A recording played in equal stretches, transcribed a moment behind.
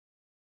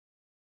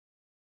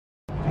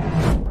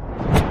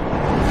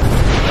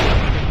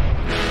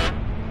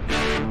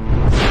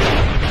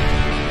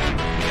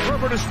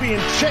being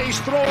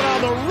chased, thrown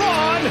on the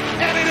run,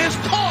 and it is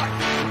caught.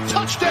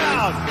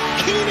 Touchdown,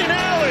 Keenan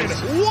Allen.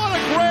 What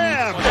a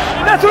grab.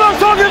 That's what I'm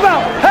talking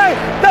about. Hey,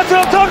 that's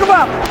what I'm talking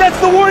about. That's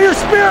the warrior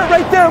spirit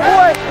right there,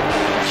 boy.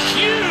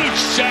 Huge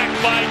sack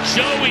by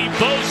Joey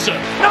Bosa.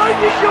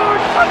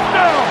 90-yard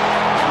touchdown.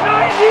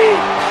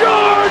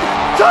 90-yard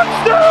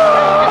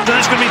touchdown.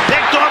 It's going to be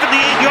picked off at the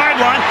 8-yard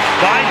line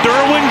by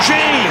Derwin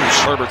James.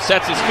 Herbert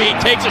sets his feet,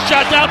 takes a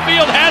shot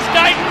downfield, has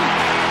Knighton.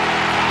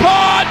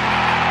 Caught!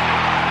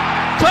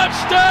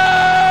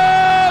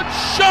 Touchdown,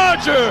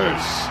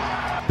 Chargers!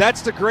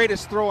 That's the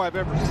greatest throw I've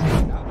ever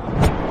seen.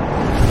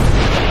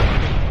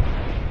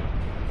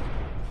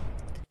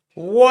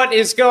 What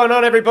is going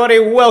on, everybody?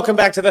 Welcome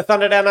back to the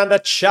Thunder Down Under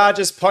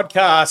Chargers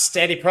podcast.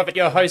 Andy Prophet,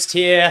 your host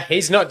here.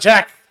 He's not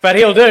Jack, but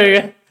he'll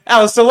do.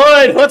 Alistair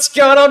Lloyd, what's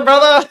going on,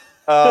 brother?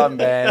 Oh,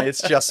 man,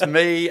 it's just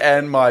me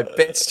and my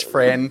best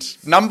friend,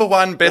 number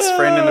one best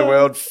friend in the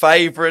world,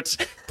 favourite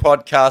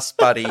podcast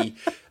buddy.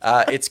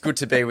 It's good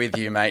to be with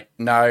you, mate.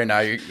 No,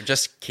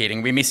 just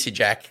kidding. We miss you,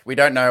 Jack. We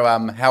don't know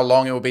how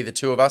long it will be, the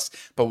two of us,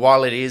 but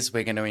while it is,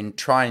 we're going to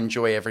try and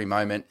enjoy every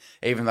moment,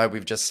 even though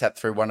we've just sat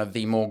through one of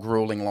the more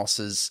gruelling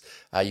losses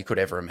you could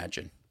ever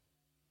imagine.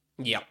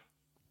 Yep,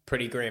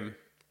 pretty grim.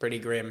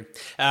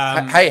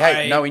 No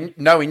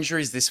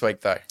injuries this week,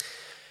 though.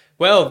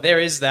 Well, there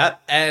is that,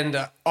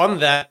 and on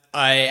that,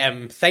 I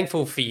am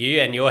thankful for you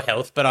and your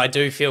health, but I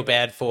do feel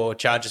bad for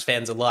Chargers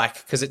fans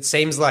alike, because it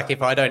seems like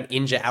if I don't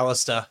injure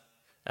Alistair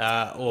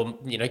or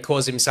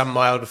cause him some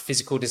mild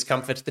physical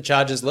discomfort, the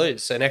Chargers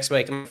lose. So next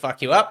week, I'm going to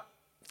fuck you up,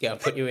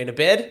 put you in a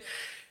bed,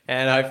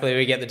 and hopefully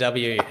we get the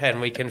W and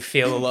we can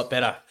feel a lot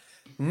better.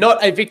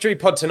 Not a victory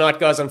pod tonight,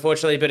 guys,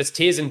 unfortunately, but it's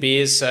tears and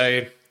beers,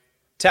 so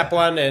tap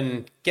one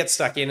and get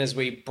stuck in as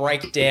we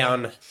break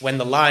down when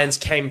the Lions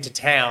came to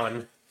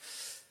town.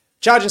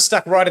 Chargers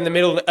stuck right in the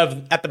middle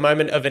at the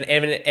moment of an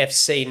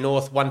NFC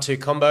North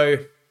 1-2 combo.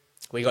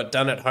 We got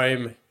done at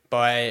home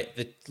by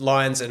the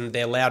Lions and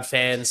their loud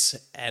fans,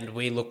 and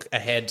we look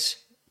ahead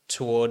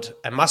toward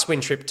a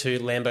must-win trip to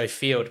Lambeau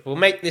Field. We'll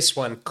make this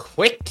one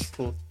quick.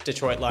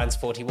 Detroit Lions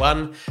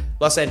 41,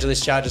 Los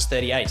Angeles Chargers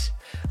 38.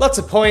 Lots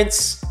of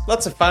points,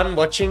 lots of fun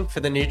watching for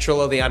the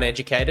neutral or the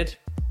uneducated,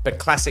 but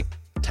classic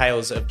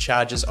tales of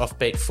Chargers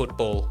offbeat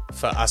football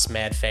for us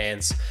mad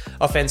fans.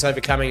 Offense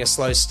overcoming a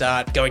slow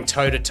start, going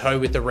toe-to-toe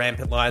with the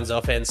rampant Lions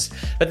offense,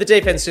 but the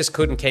defense just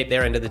couldn't keep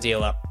their end of the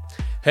deal up.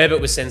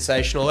 Herbert was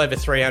sensational, over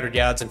 300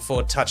 yards and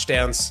 4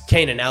 touchdowns.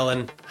 Keenan Allen,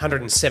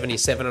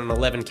 177 on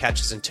 11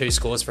 catches and 2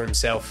 scores for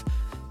himself.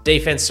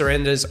 Defense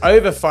surrenders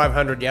over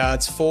 500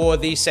 yards for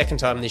the second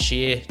time this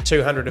year,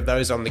 200 of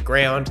those on the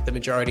ground, the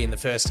majority in the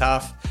first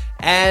half,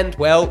 and,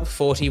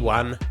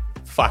 41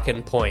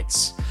 fucking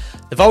points.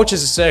 The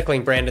Vultures are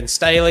circling Brandon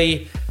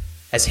Staley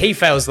as he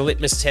fails the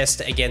litmus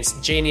test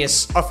against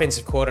genius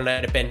offensive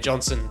coordinator Ben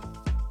Johnson.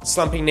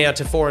 Slumping now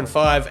to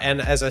 4-5, and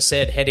as I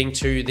said, heading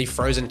to the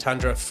frozen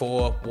tundra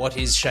for what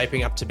is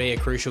shaping up to be a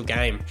crucial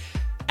game.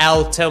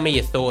 Al, tell me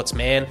your thoughts,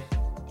 man.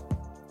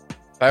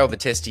 Failed the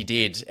test he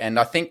did, and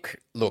I think,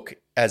 look,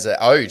 as an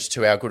ode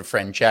to our good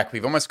friend Jack,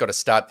 we've almost got to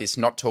start this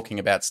not talking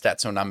about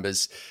stats or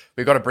numbers.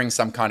 We've got to bring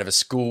some kind of a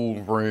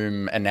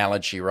schoolroom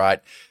analogy, right?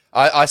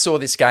 I saw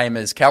this game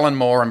as Kellen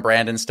Moore and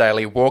Brandon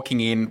Staley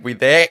walking in with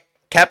their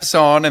caps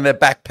on and their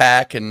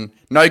backpack and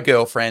no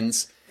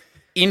girlfriends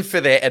in for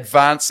their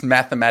advanced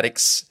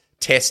mathematics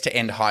test to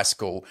end high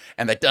school.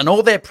 And they've done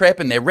all their prep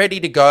and they're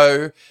ready to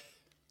go.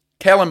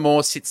 Kellen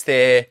Moore sits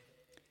there.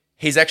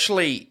 He's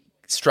actually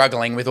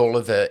struggling with all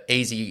of the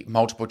easy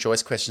multiple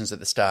choice questions at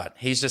the start.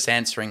 He's just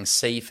answering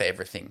C for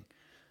everything.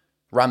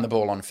 Run the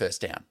ball on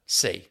first down.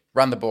 C.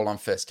 Run the ball on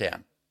first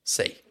down.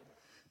 C.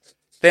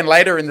 Then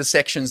later in the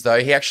sections,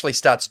 though, he actually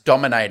starts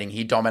dominating.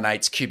 He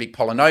dominates cubic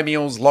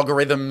polynomials,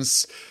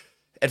 logarithms,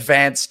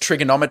 advanced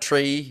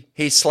trigonometry.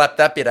 He slapped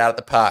that bit out of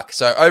the park.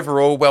 So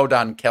overall, well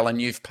done, Kellen.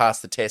 You've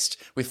passed the test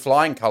with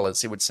flying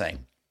colours, it would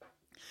seem.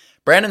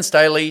 Brandon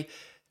Staley,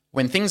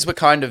 when things were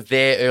kind of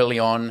there early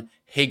on,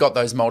 he got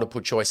those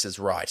multiple choices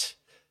right.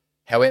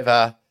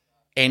 However,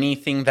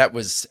 anything that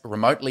was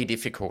remotely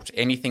difficult,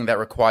 anything that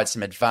required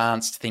some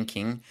advanced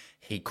thinking,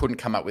 he couldn't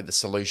come up with the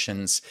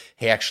solutions.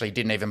 He actually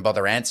didn't even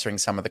bother answering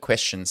some of the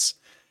questions.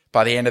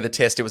 By the end of the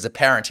test, it was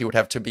apparent he would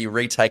have to be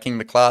retaking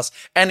the class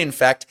and, in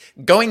fact,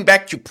 going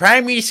back to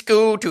primary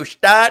school to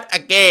start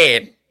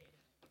again.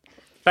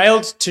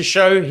 Failed to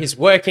show his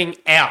working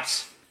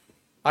out.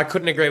 I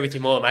couldn't agree with you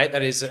more, mate.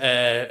 That is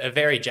a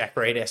very Jack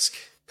Reed-esque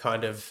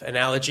kind of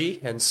analogy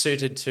and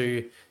suited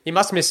to... You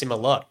must miss him a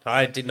lot.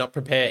 I did not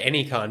prepare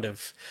any kind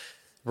of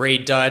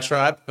Reed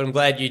diatribe, but I'm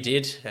glad you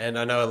did, and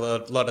I know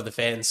a lot of the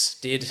fans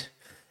did.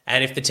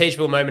 And if the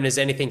teachable moment is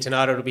anything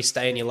tonight, it'll be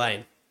stay in your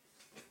lane.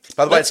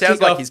 By the way, it sounds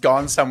like he's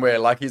gone somewhere,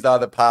 like he's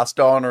either passed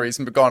on or he's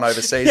gone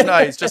overseas.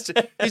 No, he's just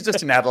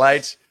in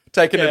Adelaide,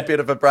 taking a bit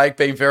of a break,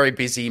 being very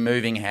busy,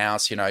 moving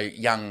house,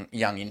 young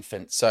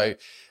infant. So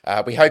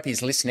we hope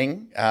he's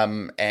listening,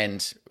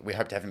 and we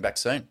hope to have him back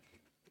soon.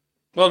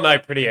 Well, no,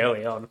 pretty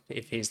early on,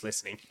 if he's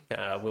listening.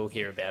 We'll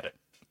hear about it.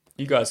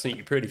 You guys think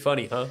you're pretty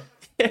funny, huh?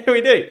 Yeah,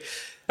 we do.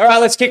 All right,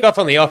 let's kick off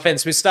on the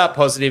offense. We start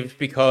positive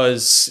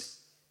because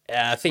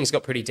things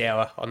got pretty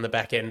dour on the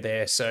back end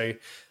there. So,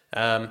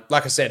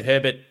 like I said,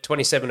 Herbert,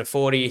 27 to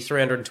 40,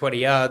 320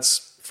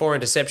 yards, 4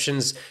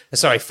 touchdowns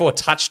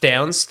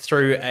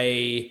through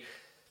a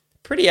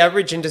pretty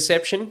average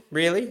interception,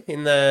 really,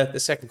 in the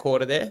second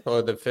quarter there,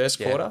 or the first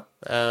quarter.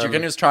 Do you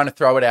reckon he was trying to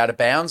throw it out of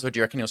bounds, or do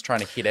you reckon he was trying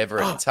to hit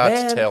Everett? It's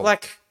hard to tell.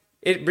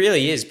 It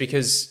really is,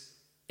 because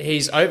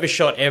he's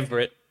overshot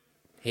Everett.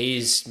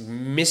 He's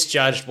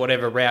misjudged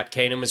whatever route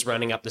Keenan was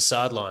running up the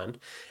sideline.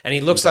 And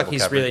he looks like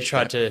he's really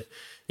tried to...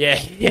 Yeah,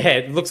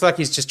 it looks like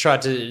he's just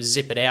tried to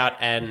zip it out.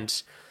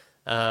 And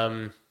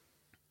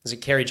was it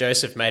Kerry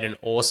Joseph made an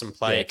awesome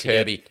play? Yeah,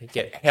 Kirby.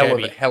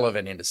 Hell of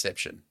an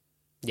interception.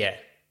 Yeah.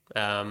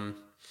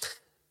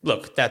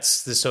 Look,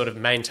 that's the sort of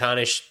main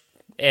tarnish.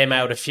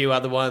 Airmailed a few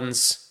other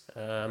ones.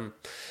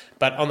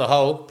 But on the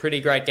whole,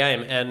 pretty great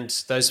game. And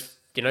those,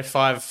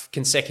 5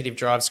 consecutive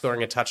drives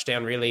scoring a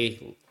touchdown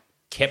really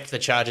kept the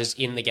Chargers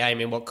in the game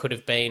in what could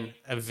have been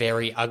a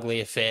very ugly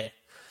affair.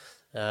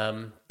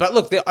 But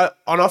look,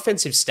 on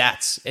offensive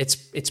stats,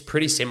 it's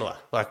pretty similar.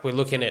 Like, we're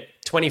looking at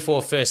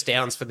 24 first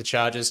downs for the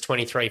Chargers,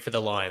 23 for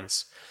the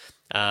Lions.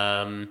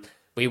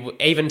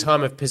 Even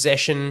time of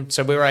possession,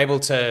 so we were able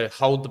to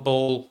hold the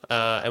ball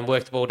and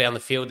work the ball down the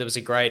field. There was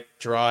a great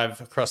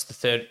drive across the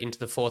third into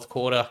the fourth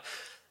quarter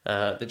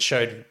that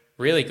showed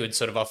really good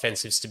sort of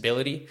offensive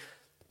stability.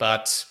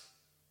 But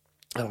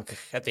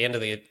at the end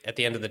of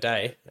the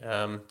day,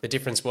 the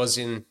difference was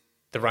in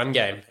the run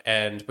game,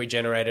 and we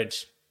generated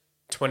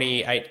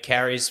 28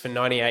 carries for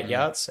 98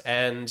 yards,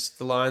 and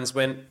the Lions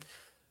went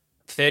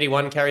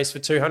 31 carries for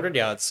 200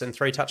 yards and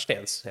 3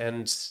 touchdowns,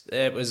 and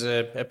it was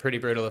a pretty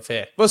brutal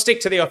affair. We'll stick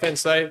to the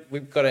offense, though.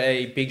 We've got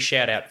a big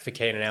shout-out for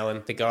Keenan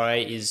Allen. The guy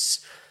is...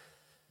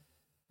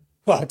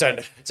 Well, I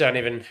don't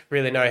even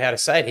really know how to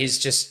say it. He's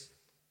just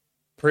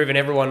proven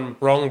everyone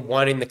wrong,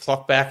 winding the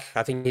clock back.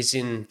 I think he's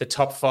in the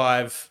top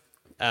 5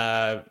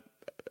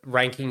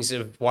 rankings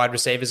of wide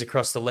receivers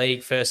across the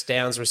league, first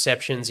downs,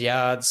 receptions,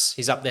 yards.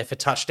 He's up there for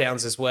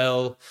touchdowns as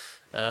well.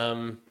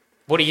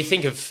 What do you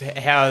think of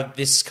how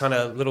this kind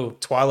of little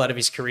twilight of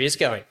his career is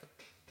going?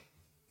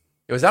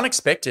 It was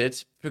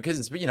unexpected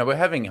because, we're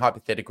having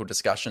hypothetical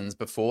discussions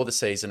before the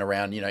season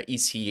around,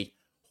 is he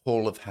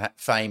Hall of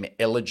Fame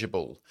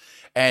eligible?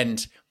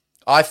 And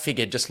I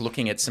figured, just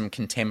looking at some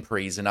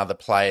contemporaries and other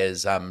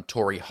players,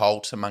 Torrey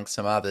Holt amongst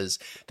some others,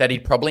 that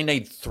he'd probably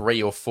need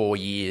 3 or 4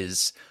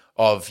 years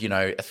of,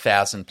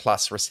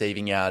 1,000+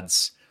 receiving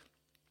yards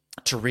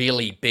to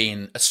really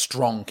be a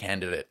strong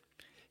candidate.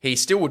 He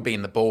still would be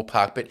in the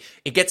ballpark, but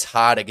it gets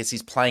harder because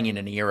he's playing in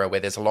an era where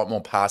there's a lot more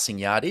passing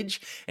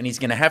yardage, and he's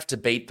going to have to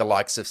beat the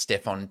likes of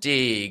Stephon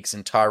Diggs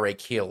and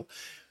Tyreek Hill.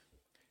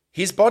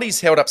 His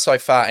body's held up so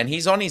far, and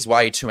he's on his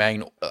way to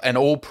an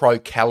all-pro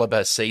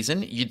caliber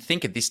season. You'd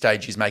think at this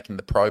stage he's making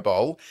the Pro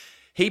Bowl.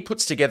 He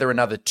puts together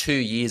another 2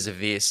 years of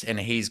this, and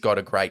he's got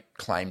a great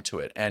claim to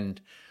it.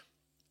 And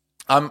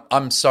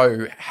I'm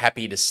so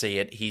happy to see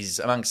it. He's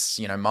amongst,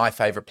 my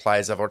favourite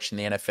players I've watched in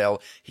the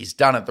NFL. He's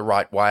done it the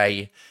right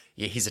way.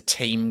 He's a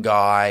team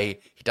guy.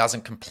 He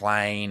doesn't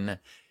complain.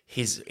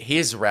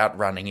 His route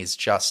running is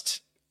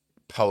just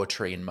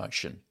poetry in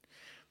motion.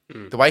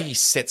 The way he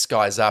sets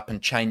guys up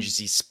and changes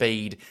his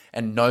speed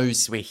and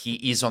knows where he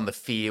is on the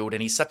field,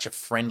 and he's such a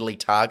friendly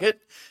target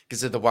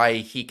because of the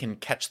way he can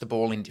catch the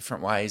ball in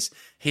different ways.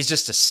 He's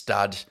just a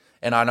stud.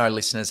 And I know,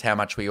 listeners, how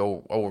much we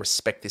all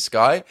respect this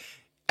guy.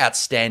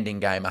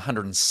 Outstanding game,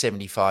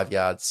 175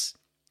 yards,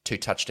 2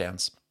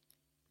 touchdowns.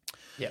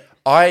 Yeah.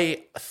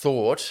 I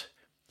thought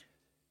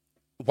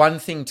one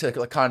thing to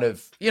kind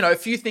of, a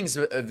few things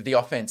of the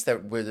offense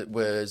that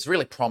was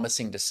really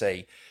promising to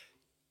see.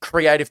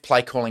 Creative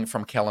play calling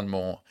from Kellen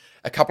Moore.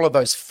 A couple of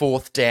those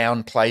 4th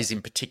down plays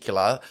in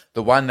particular,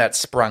 the one that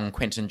sprung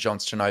Quentin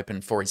Johnston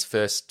open for his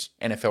first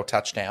NFL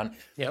touchdown.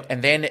 Yep.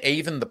 And then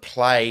even the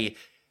play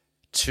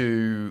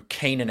to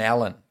Keenan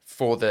Allen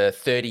for the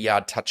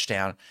 30-yard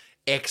touchdown.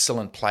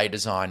 Excellent play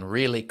design,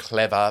 really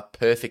clever,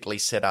 perfectly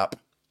set up.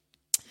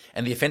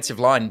 And the offensive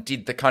line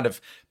did the kind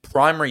of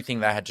primary thing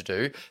they had to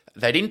do.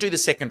 They didn't do the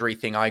secondary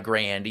thing, I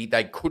agree, Andy.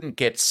 They couldn't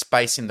get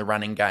space in the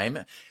running game.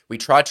 We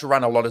tried to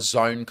run a lot of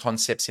zone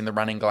concepts in the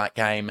running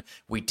game.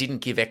 We didn't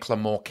give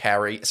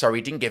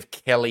we didn't give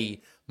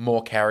Kelly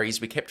more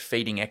carries. We kept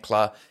feeding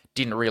Eckler.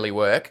 Didn't really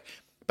work.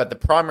 But the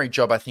primary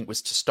job, I think,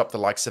 was to stop the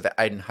likes of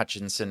Aiden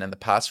Hutchinson and the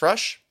pass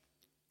rush.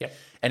 Yeah.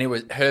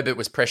 And Herbert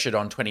was pressured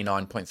on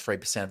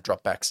 29.3% of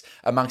dropbacks,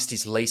 amongst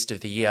his least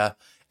of the year,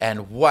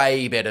 and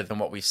way better than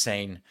what we've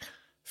seen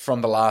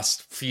from the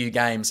last few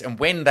games. And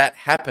when that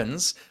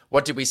happens,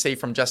 what did we see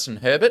from Justin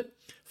Herbert?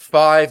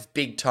 5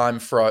 big-time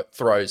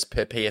throws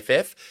per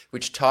PFF,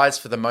 which ties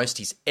for the most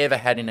he's ever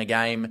had in a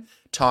game,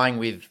 tying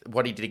with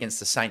what he did against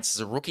the Saints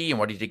as a rookie and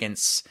what he did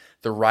against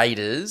the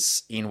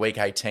Raiders in Week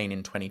 18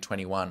 in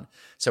 2021.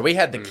 So we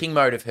had the king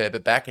mode of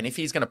Herbert back, and if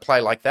he's going to play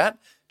like that,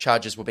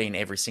 Chargers will be in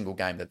every single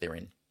game that they're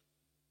in.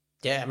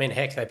 Yeah, I mean,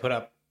 heck, they put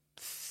up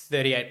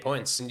 38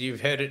 points, and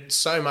you've heard it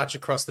so much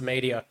across the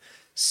media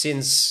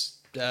since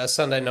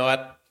Sunday night,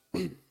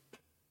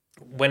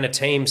 when a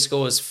team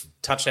scores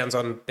touchdowns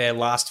on their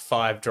last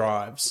 5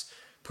 drives,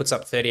 puts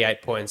up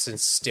 38 points and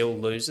still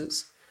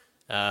loses,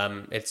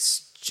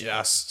 it's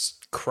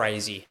just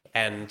crazy.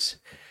 And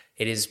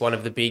it is one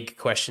of the big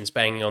questions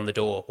banging on the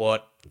door.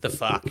 What the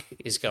fuck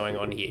is going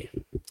on here?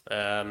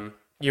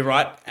 You're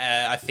right.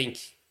 I think,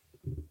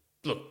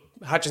 look,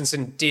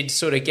 Hutchinson did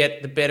sort of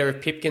get the better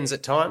of Pipkins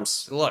at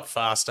times, a lot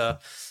faster.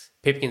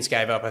 Pipkins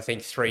gave up, I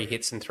think, 3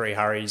 hits and 3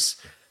 hurries.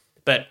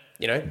 But,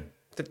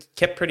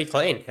 kept pretty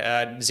clean.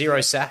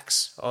 0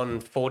 sacks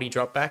on 40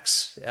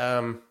 dropbacks.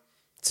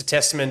 It's a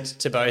testament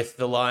to both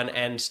the line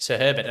and to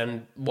Herbert.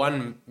 And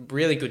one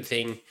really good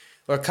thing,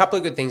 or a couple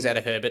of good things out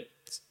of Herbert.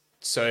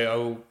 So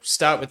I'll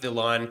start with the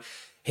line.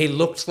 He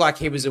looked like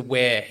he was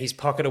aware. His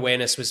pocket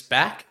awareness was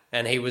back,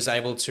 and he was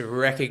able to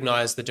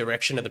recognize the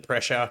direction of the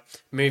pressure,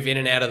 move in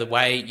and out of the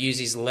way, use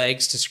his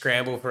legs to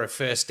scramble for a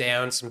first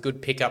down, some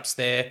good pickups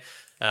there.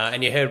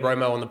 And you heard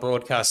Romo on the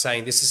broadcast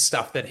saying this is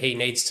stuff that he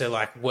needs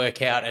to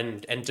work out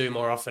and do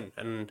more often.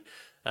 And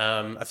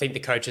I think the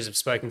coaches have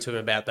spoken to him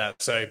about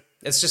that. So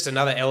it's just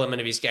another element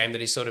of his game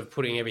that he's sort of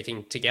putting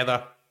everything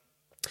together.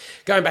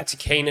 Going back to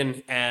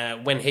Keenan,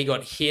 when he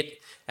got hit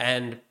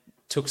and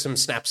took some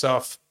snaps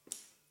off,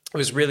 it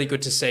was really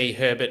good to see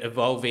Herbert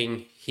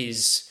evolving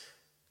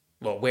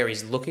where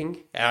he's looking.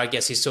 I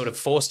guess he's sort of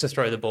forced to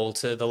throw the ball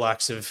to the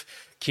likes of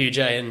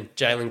QJ and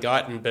Jalen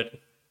Guyton, but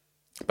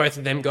both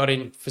of them got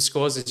in for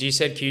scores. As you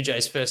said,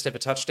 QJ's first ever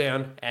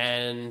touchdown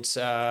and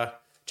Jalen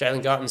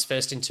Guyton's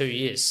first in 2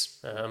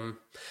 years.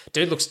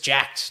 Dude looks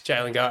jacked.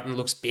 Jalen Guyton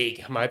looks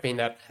big. I'm hoping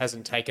that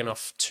hasn't taken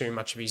off too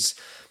much of his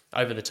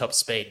over-the-top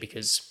speed,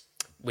 because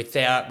with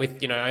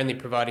only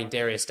providing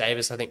Darius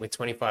Davis, I think, with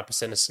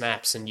 25% of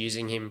snaps and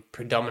using him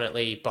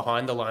predominantly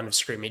behind the line of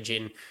scrimmage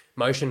in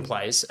motion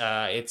plays,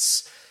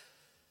 it's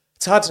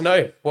hard to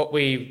know what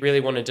we really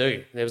want to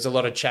do. There was a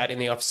lot of chat in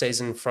the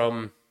offseason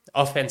from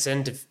offense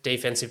and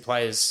defensive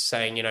players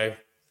saying,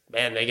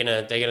 man, they're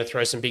gonna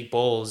throw some big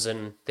balls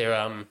and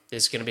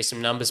there's gonna be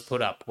some numbers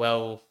put up.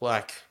 Well,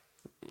 there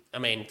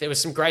were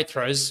some great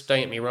throws, don't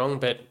get me wrong,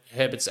 but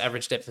Herbert's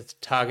average depth of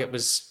target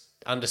was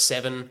under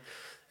 7,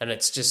 and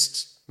it's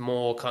just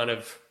more kind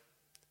of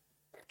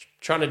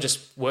trying to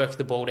just work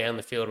the ball down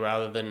the field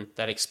rather than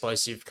that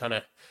explosive kind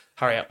of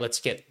hurry up, let's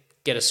get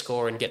a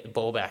score and get the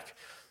ball back.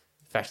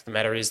 The fact of the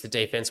matter is the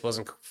defense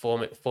wasn't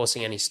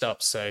forcing any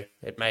stops, so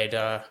it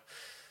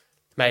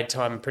made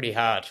time pretty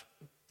hard.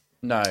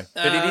 No,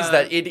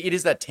 but it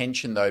is that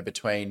tension though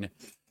between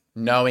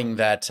knowing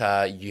that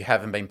you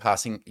haven't been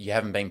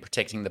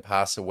protecting the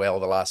passer well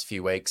the last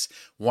few weeks,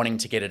 wanting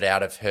to get it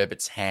out of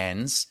Herbert's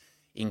hands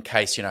in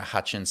case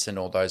Hutchinson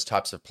or those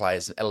types of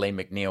players, Lee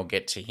McNeil,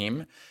 get to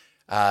him,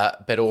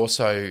 but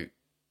also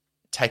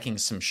taking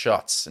some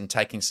shots and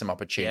taking some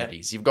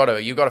opportunities. Yeah.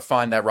 You've got to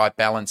find that right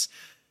balance.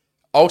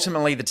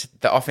 Ultimately, the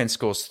offense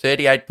scores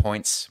 38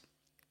 points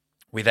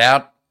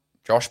without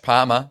Josh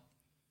Palmer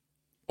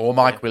or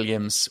Mike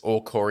Williams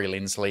or Corey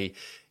Linsley.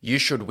 You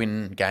should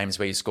win games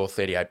where you score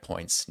 38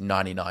 points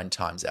 99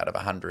 times out of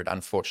 100.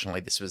 Unfortunately,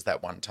 this was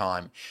that one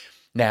time.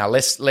 Now,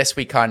 lest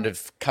we kind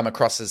of come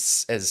across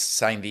as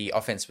saying the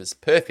offense was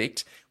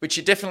perfect, which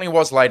it definitely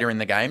was later in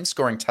the game,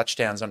 scoring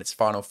touchdowns on its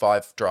final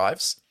 5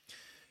 drives.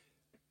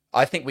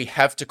 I think we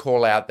have to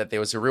call out that there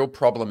was a real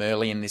problem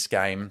early in this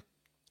game,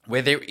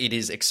 whether it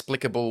is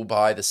explicable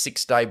by the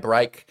 6-day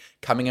break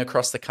coming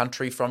across the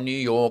country from New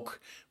York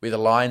with the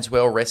Lions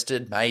well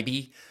rested,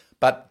 maybe,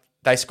 but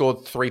they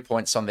scored 3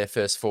 points on their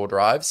first 4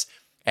 drives.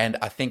 And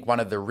I think one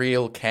of the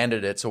real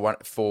candidates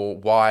for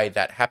why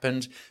that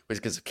happened was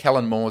because of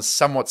Kellen Moore's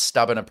somewhat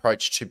stubborn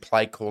approach to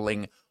play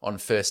calling on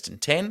 1st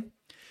and 10.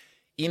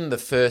 In the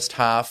first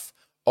half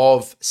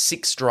of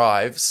 6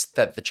 drives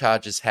that the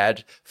Chargers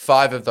had,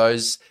 5 of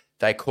those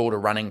they called a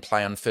running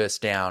play on 1st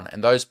down.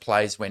 And those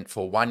plays went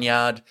for 1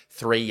 yard,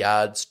 3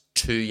 yards,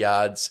 2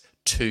 yards,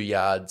 2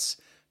 yards,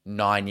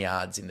 9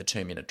 yards in the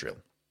 2-minute drill.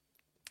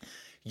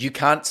 You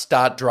can't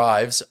start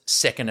drives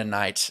 2nd and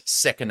 8,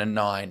 2nd and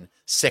 9,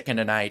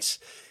 2nd and 8.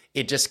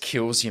 It just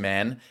kills you,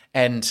 man.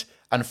 And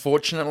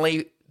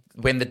unfortunately,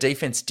 when the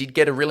defense did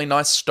get a really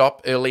nice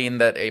stop early in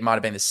that, it might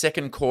have been the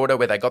second quarter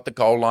where they got the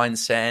goal line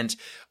sand.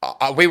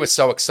 We were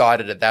so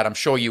excited at that. I'm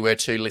sure you were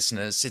too,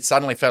 listeners. It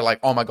suddenly felt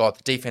like, oh my God,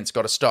 the defense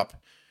got to stop.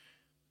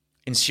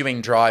 Ensuing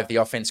drive, the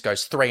offense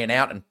goes 3 and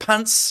out and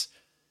punts.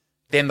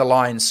 Then the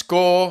Lions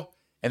score.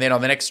 And then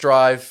on the next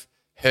drive,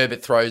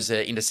 Herbert throws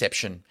an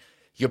interception.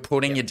 You're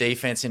putting your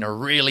defense in a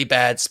really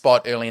bad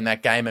spot early in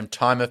that game, and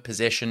time of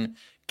possession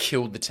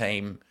killed the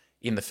team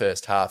in the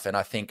first half. And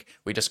I think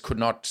we just could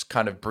not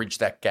kind of bridge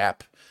that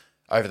gap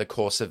over the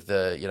course of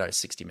the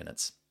 60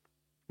 minutes.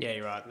 Yeah,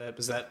 you're right. That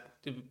was that.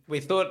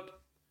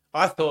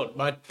 I thought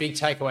my big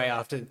takeaway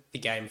after the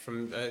game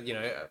from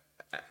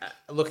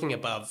looking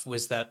above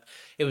was that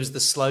it was the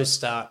slow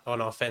start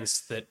on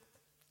offense that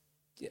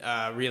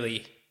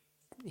really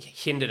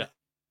hindered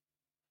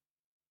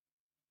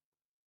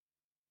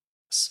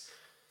us.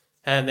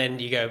 And then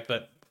you go,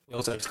 but we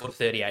also scored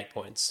 38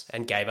 points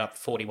and gave up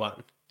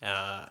 41.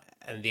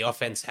 and the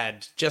offense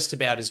had just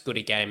about as good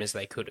a game as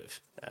they could have.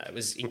 It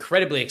was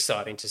incredibly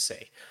exciting to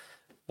see.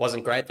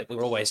 Wasn't great that we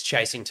were always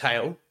chasing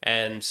tail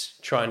and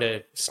trying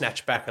to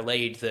snatch back a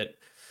lead that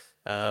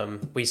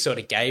we sort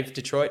of gave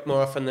Detroit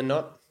more often than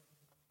not.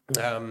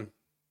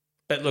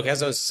 But look,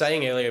 as I was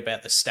saying earlier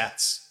about the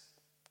stats,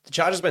 the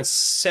Chargers went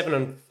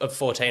 7 of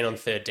 14 on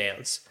third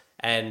downs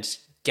and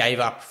gave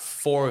up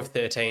 4 of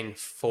 13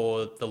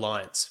 for the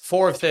Lions.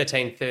 4 of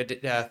 13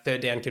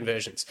 third down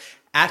conversions.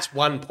 At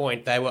one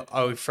point, they were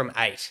 0 from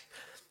 8.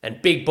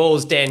 And big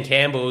balls Dan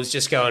Campbell was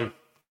just going,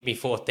 give me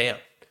fourth down.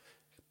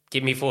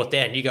 Give me fourth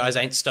down. You guys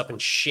ain't stopping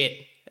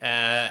shit.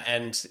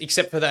 And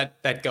except for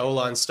that goal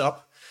line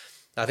stop,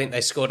 I think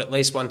they scored at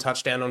least one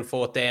touchdown on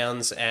fourth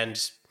downs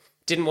and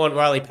didn't want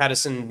Riley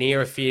Patterson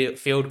near a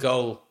field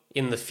goal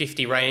in the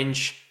 50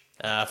 range.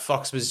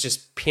 Fox was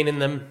just pinning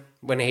them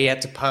when he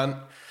had to punt.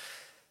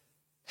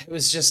 It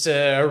was just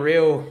a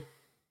real,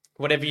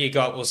 whatever you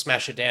got, we'll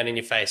smash it down in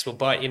your face. We'll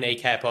bite your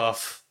kneecap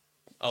off.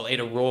 I'll eat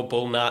a raw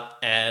bull nut,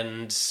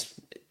 and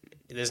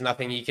there's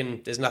nothing you can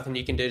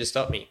do to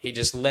stop me. He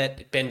just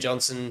let Ben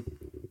Johnson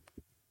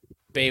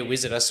be a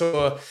wizard. I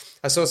saw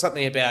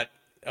something about,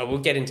 we'll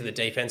get into the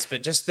defense,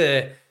 but just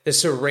the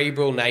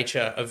cerebral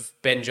nature of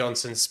Ben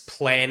Johnson's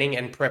planning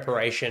and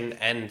preparation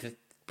and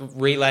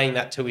relaying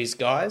that to his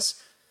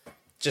guys.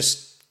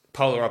 Just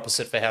polar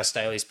opposite for how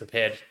Staley's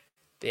prepared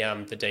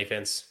the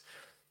defense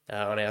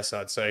on our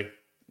side. So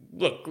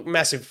look,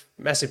 massive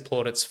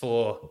plaudits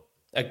for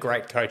a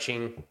great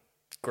coaching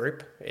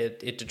group at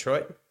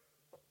Detroit.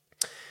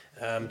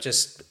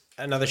 Just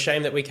another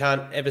shame that we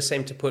can't ever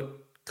seem to put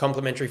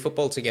complementary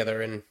football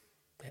together and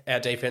our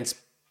defense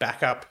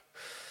back up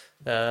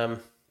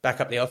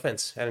the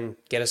offense and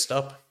get a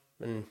stop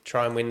and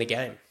try and win the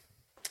game.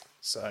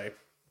 So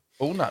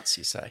Bull nuts,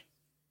 you say?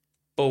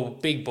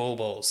 Big bull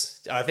balls.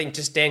 I think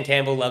just Dan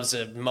Campbell loves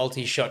a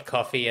multi-shot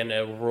coffee and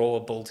a raw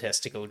bull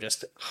testicle,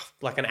 just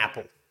like an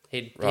apple.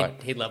 He'd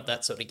love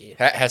that sort of gear.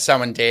 Has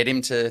someone dared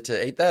him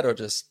to eat that, or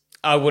just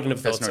I wouldn't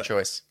have thought personal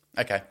choice?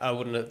 Okay. I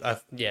wouldn't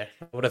have. I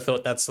would have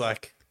thought that's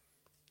like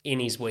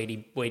in his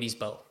Wheaties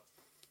bowl.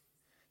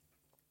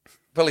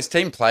 Well, his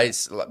team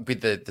plays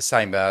with the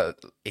same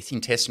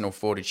intestinal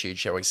fortitude,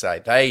 shall we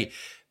say? They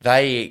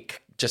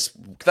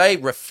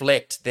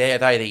reflect they're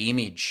the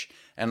image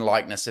and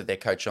likeness of their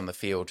coach on the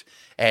field.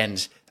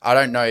 And I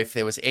don't know if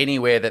there was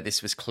anywhere that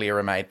this was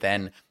clearer, mate,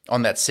 than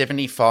on that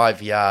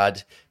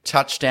 75-yard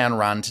touchdown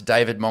run to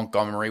David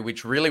Montgomery,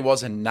 which really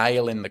was a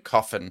nail in the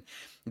coffin.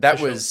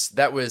 That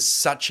was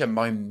such a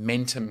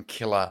momentum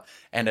killer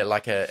and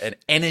an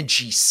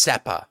energy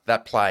sapper,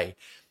 that play.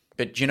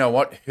 But you know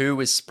what? Who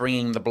was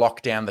springing the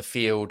block down the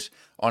field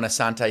on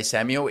Asante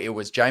Samuel? It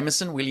was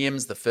Jameson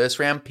Williams, the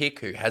first-round pick,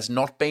 who has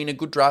not been a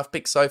good draft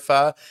pick so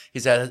far.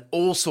 He's had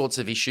all sorts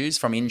of issues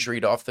from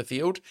injury to off the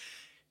field.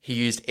 He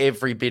used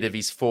every bit of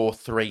his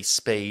 4.3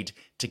 speed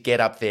to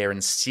get up there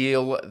and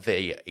seal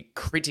the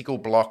critical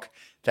block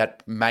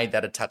that made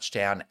that a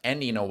touchdown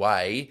and, in a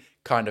way,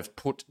 kind of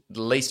put at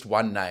least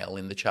one nail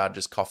in the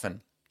Chargers' coffin.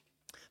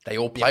 They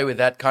all play with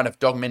that kind of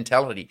dog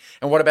mentality.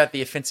 And what about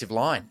the offensive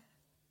line?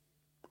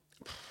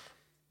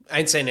 I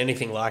ain't seen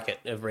anything like it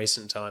of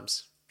recent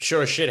times.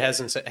 Sure as shit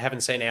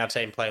haven't seen our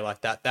team play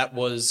like that. That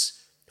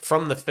was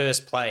from the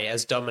first play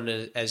as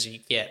dominant as you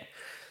get.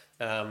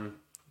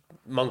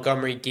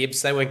 Montgomery,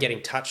 Gibbs, they weren't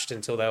getting touched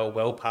until they were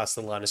well past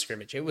the line of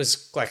scrimmage. It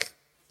was like,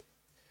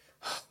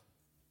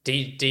 do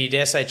you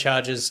dare say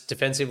Chargers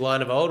defensive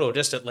line of old, or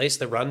just at least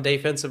the run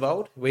defense of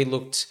old? We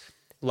looked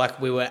like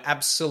we were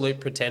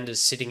absolute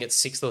pretenders sitting at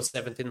 6th or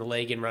 7th in the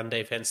league in run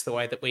defense, the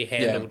way that we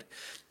handled,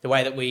 the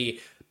way that we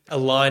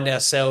aligned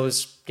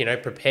ourselves,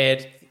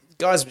 prepared.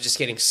 Guys were just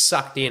getting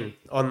sucked in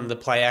on the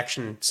play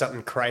action,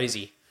 something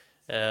crazy.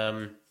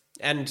 And,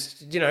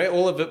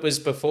 all of it was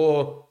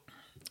before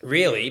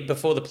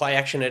the play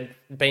action had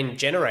been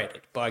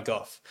generated by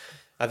Goff.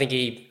 I think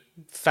he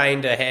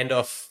feigned a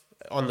handoff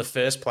on the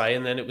first play,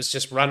 and then it was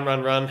just run,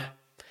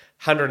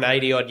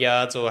 180 odd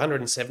yards or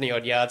 170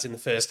 odd yards in the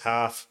first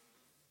half.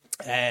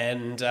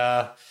 And,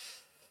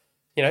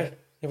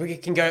 we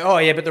can go, oh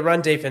yeah, but the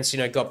run defense,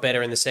 got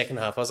better in the second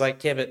half. I was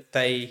like, yeah, but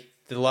the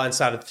line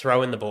started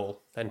throwing the ball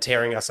and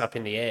tearing us up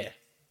in the air.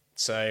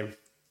 So,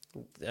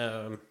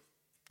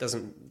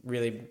 doesn't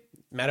really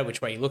matter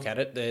which way you look at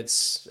it.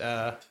 It's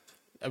a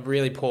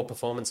really poor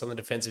performance on the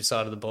defensive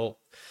side of the ball.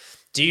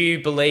 Do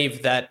you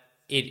believe that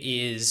it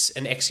is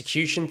an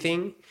execution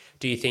thing?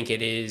 Do you think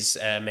it is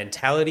a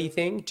mentality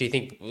thing? Do you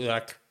think,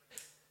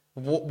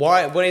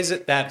 what is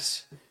it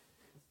that,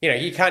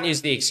 you can't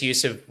use the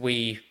excuse of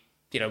we're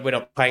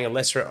not playing a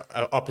lesser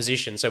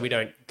opposition, so we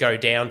don't go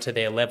down to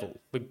their level.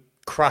 We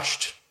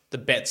crushed the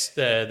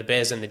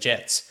Bears and the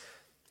Jets.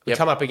 We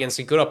come up against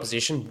a good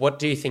opposition. What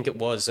do you think it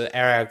was? Are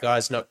our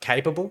guys not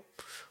capable,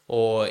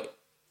 or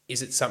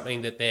is it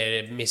something that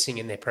they're missing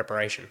in their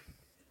preparation?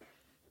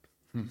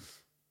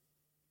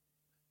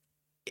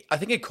 I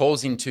think it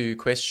calls into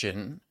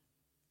question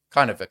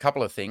kind of a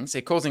couple of things.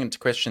 They're calling into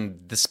question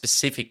the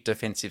specific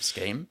defensive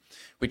scheme,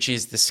 which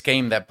is the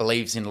scheme that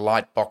believes in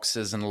light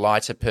boxes and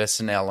lighter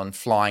personnel and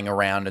flying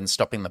around and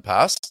stopping the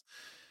pass.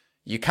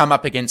 You come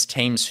up against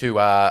teams who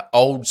are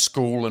old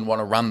school and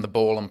want to run the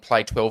ball and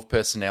play 12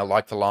 personnel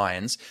like the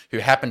Lions, who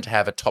happen to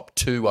have a top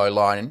 2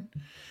 O-line,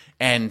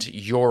 and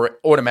you're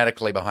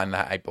automatically behind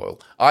that 8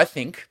 ball. I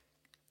think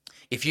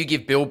if you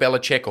give Bill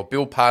Belichick or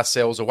Bill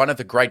Parcells or one of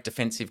the great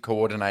defensive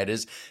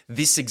coordinators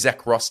this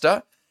exact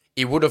roster,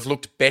 it would have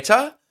looked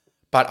better,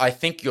 but I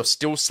think you're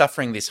still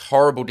suffering this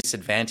horrible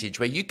disadvantage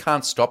where you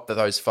can't stop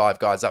those 5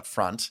 guys up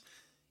front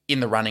in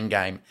the running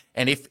game.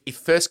 And if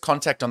first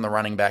contact on the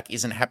running back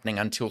isn't happening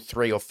until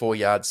 3 or 4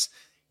 yards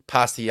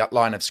past the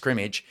line of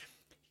scrimmage,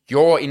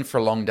 you're in for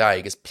a long day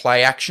because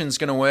play action's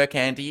going to work,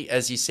 Andy.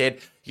 As you said,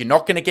 you're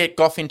not going to get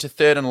Goff into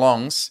 3rd and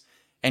longs.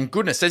 And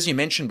goodness, as you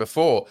mentioned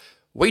before,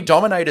 we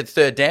dominated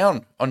 3rd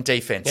down on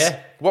defense. Yeah.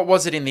 What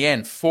was it in the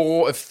end?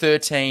 4 of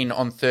 13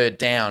 on 3rd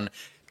down.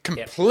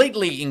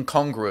 Completely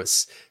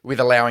incongruous with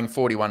allowing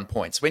 41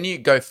 points. When you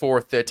go 4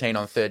 of 13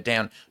 on 3rd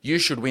down, you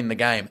should win the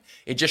game.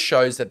 It just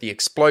shows that the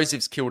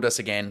explosives killed us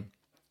again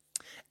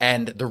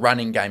and the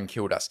running game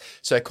killed us.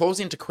 So it calls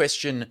into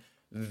question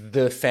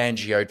the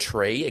Fangio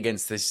tree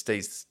against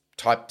these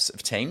types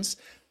of teams.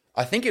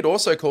 I think it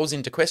also calls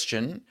into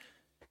question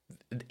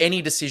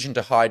any decision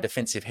to hire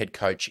defensive head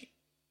coach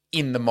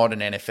in the modern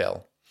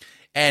NFL.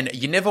 And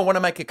you never want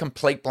to make a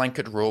complete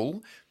blanket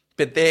rule,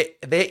 but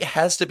there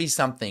has to be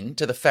something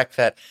to the fact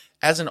that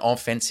as an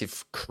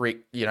offensive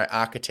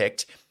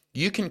architect,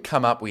 you can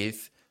come up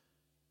with,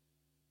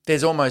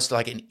 there's almost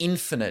like an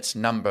infinite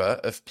number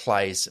of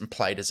plays and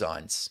play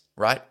designs,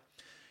 right?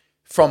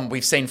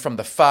 We've seen from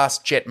the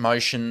fast jet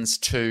motions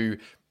to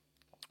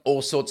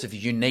all sorts of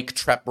unique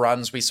trap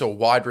runs. We saw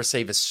wide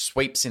receiver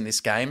sweeps in this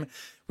game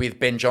with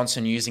Ben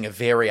Johnson using a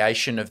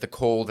variation of the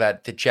call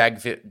that the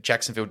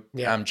Jacksonville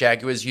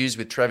Jaguars used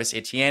with Travis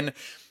Etienne.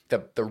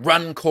 The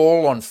run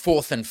call on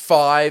 4th and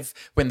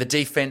 5 when the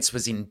defense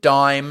was in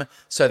dime,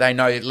 so they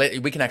know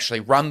we can actually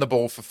run the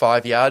ball for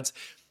 5 yards.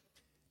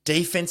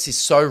 Defense is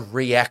so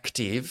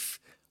reactive.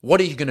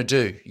 What are you going to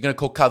do? You're going to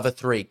call cover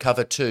 3,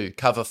 cover 2,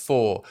 cover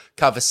 4,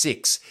 cover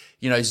 6,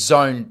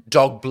 zone,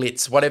 dog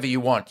blitz, whatever you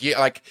want.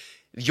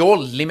 You're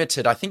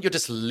limited. I think you're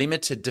just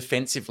limited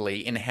defensively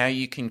in how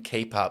you can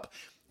keep up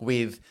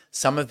with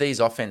some of these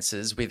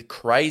offenses with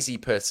crazy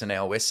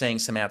personnel. We're seeing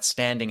some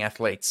outstanding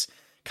athletes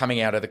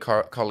coming out of the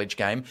college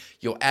game.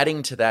 You're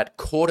adding to that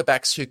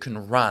quarterbacks who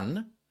can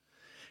run,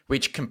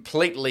 which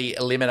completely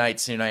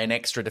eliminates, an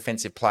extra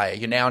defensive player.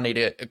 You now need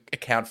to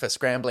account for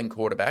scrambling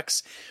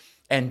quarterbacks,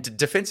 and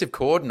defensive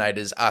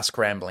coordinators are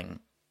scrambling.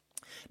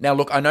 Now,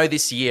 look, I know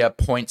this year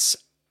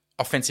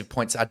offensive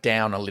points are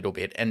down a little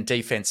bit, and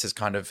defense has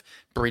kind of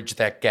bridged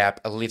that gap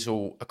a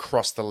little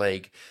across the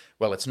league.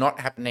 Well, it's not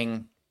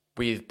happening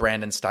with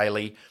Brandon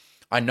Staley.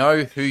 I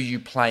know who you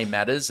play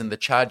matters, and the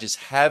Chargers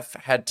have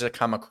had to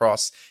come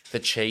across the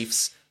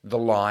Chiefs, the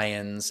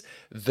Lions,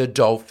 the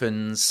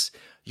Dolphins.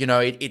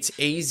 It's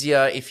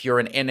easier if you're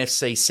an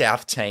NFC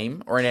South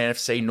team or an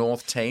NFC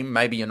North team.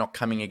 Maybe you're not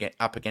coming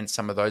up against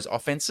some of those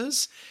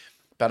offenses.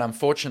 But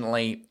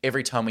unfortunately,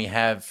 every time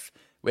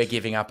we're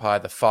giving up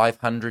either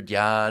 500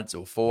 yards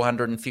or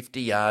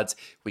 450 yards.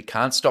 We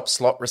can't stop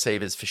slot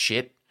receivers for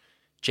shit.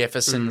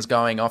 Jefferson's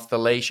going off the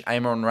leash.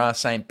 Amon-Ra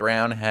St.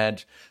 Brown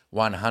had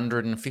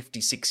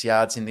 156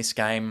 yards in this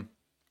game.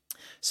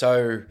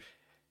 So,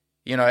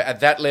 at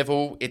that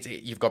level,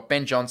 you've got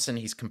Ben Johnson.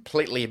 He's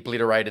completely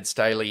obliterated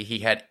Staley. He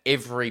had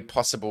every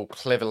possible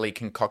cleverly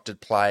concocted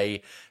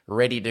play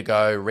ready to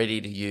go, ready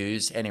to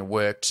use, and it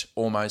worked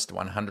almost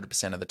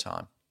 100% of the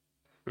time.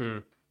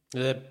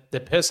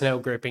 The personnel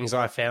groupings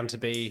I found to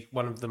be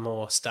one of the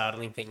more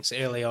startling things.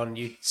 Early on,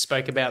 you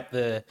spoke about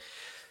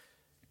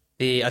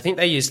I think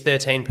they used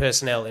 13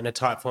 personnel in a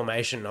tight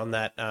formation on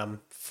that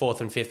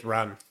 4th and 5th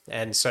run.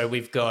 And so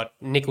we've got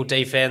nickel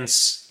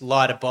defense,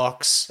 lighter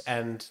box,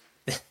 and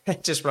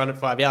just run at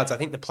 5 yards. I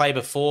think the play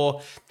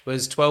before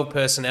was 12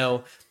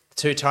 personnel,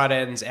 2 tight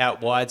ends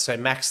out wide. So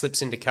Max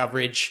slips into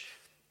coverage,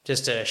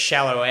 just a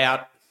shallow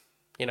out,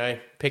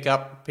 pick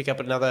up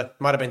another,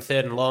 might have been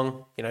 3rd and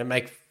long,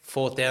 make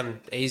 4th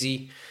down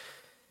easy.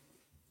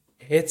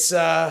 It's,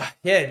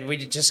 we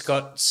just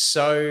got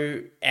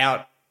so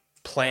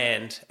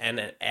outplanned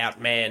and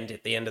outmanned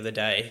at the end of the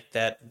day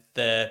that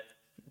the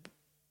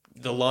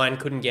line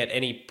couldn't get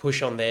any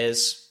push on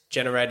theirs,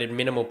 generated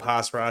minimal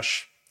pass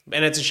rush.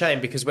 And it's a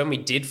shame because when we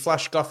did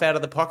flush Goff out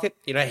of the pocket,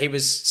 he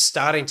was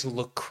starting to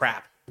look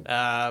crap.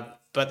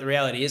 But the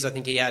reality is I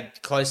think he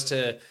had close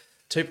to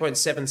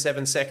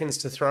 2.77 seconds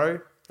to throw.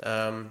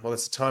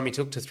 That's the time he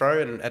took to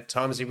throw, and at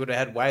times he would have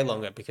had way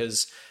longer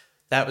because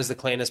that was the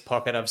cleanest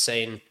pocket I've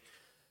seen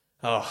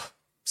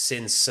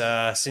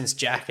since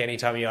Jack,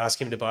 anytime you ask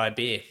him to buy a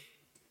beer.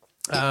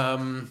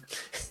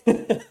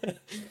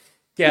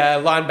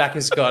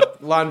 Linebackers got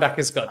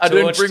I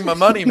didn't bring my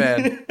money,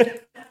 man.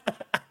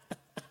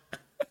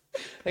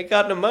 They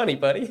got no money,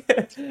 buddy.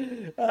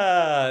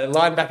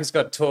 Linebackers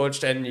got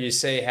torched, and you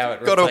see how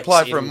it got to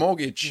apply for a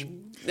mortgage.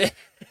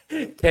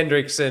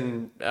 Kendricks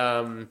and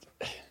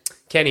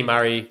Kenny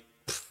Murray,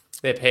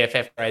 their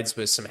PFF grades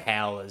were some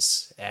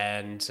howlers,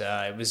 and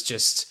it was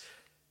just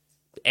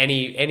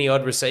any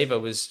odd receiver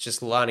was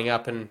just lining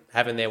up and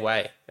having their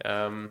way.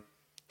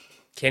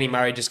 Kenny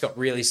Murray just got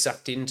really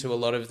sucked into a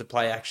lot of the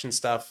play action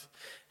stuff,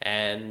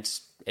 and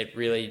it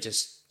really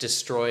just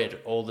destroyed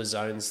all the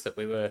zones that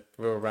we were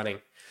running.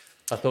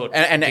 I thought,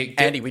 and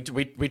Andy,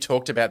 we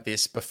talked about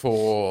this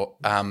before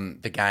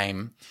the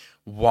game.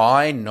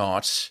 Why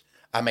not?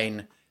 I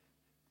mean,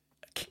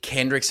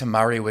 Kendricks and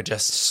Murray were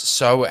just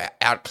so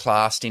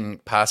outclassed in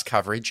pass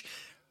coverage.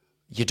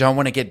 You don't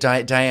want to get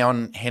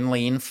Dayon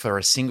Henley in for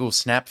a single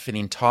snap for the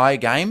entire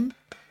game.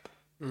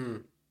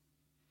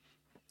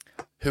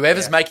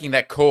 Whoever's making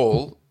that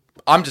call,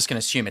 I'm just going to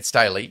assume it's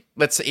Staley.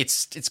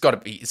 It's got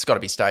to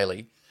be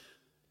Staley.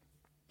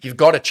 You've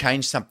got to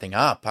change something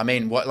up. I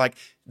mean,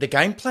 the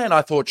game plan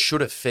I thought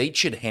should have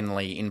featured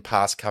Henley in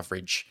pass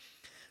coverage.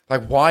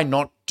 Like, why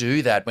not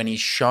do that when he's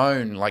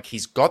shown like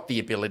he's got the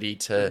ability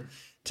to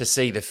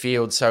see the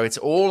field? So it's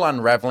all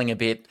unraveling a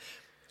bit.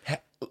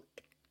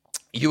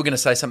 You were going to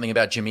say something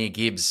about Jahmyr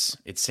Gibbs.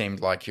 It seemed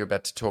like you're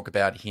about to talk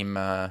about him.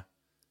 No,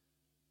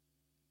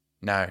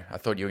 I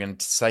thought you were going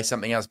to say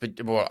something else, but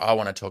I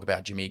want to talk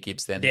about Jahmyr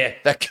Gibbs then. Yeah.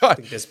 That guy,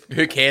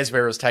 who cares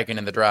where it was taken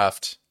in the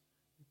draft?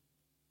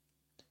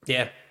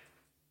 Yeah.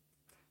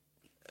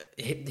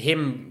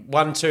 Him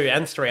 1, 2,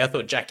 and 3. I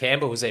thought Jack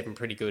Campbell was even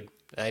pretty good.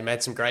 He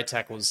made some great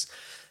tackles.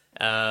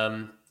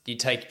 You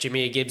take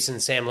Jahmyr Gibbs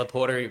and Sam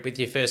Laporta with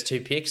your first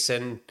 2 picks,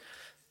 and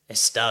they're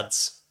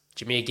studs.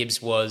 Jahmyr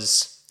Gibbs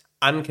was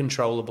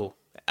uncontrollable.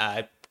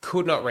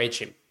 Could not reach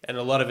him. And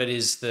a lot of it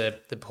is the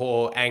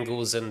poor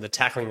angles, and the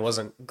tackling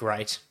wasn't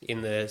great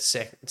in the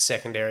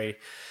secondary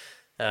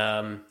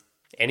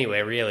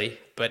anywhere, really.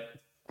 But,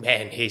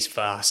 man, he's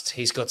fast.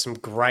 He's got some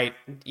great...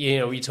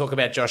 You talk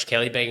about Josh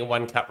Kelly being a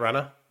one-cut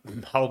runner.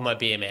 Hold my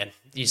beer, man.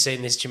 You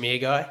seen this Jahmyr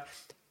guy?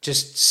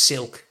 Just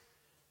silk.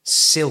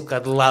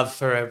 I'd love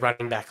for a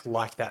running back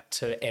like that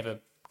to ever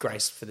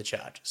grace for the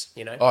Chargers,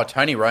 Oh,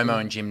 Tony Romo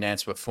and Jim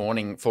Nantz were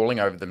falling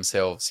over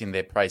themselves in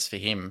their praise for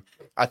him.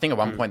 I think at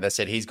one point they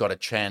said he's got a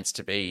chance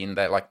to be in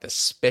that, like, the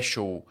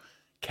special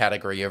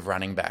category of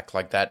running back,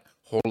 like that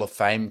Hall of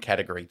Fame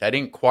category. They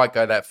didn't quite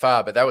go that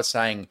far, but they were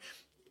saying,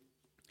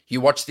 you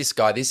watch this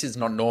guy, this is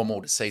not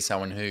normal to see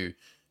someone who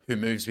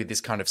moves with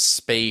this kind of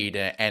speed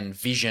and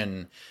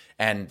vision.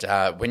 And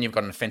when you've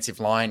got an offensive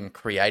line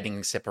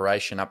creating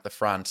separation up the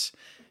front,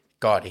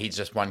 God, he's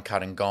just one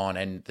cut and gone.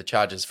 And the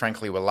Chargers,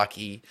 frankly, were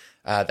lucky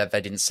that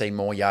they didn't see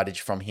more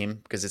yardage from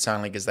him, because it's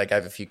only because they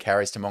gave a few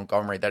carries to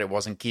Montgomery that it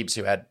wasn't Gibbs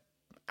who had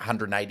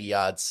 180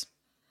 yards.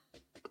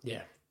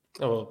 Yeah.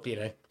 Well,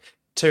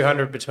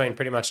 200 between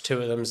pretty much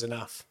 2 of them is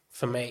enough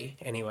for me,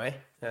 anyway.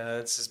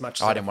 It's as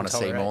much as I didn't want to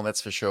see more, that's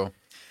for sure.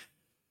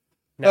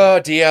 No. Oh,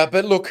 dear.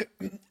 But look,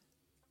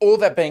 all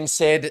that being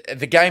said,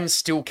 the game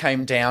still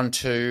came down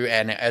to,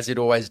 and as it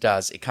always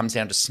does, it comes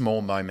down to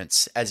small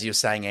moments. As you're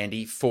saying,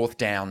 Andy, 4th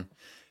down.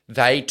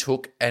 They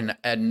took an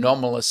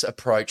anomalous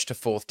approach to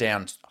 4th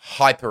down,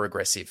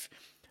 hyper-aggressive,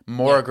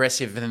 more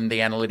aggressive than the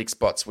analytics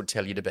bots would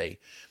tell you to be.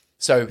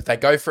 So they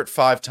go for it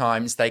 5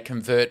 times. They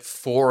convert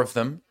 4 of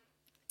them.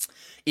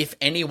 If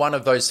any one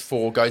of those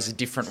 4 goes a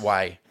different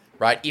way,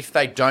 right? If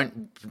they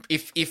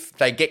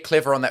get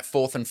clever on that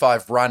 4th and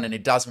 5 run and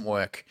it doesn't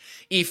work,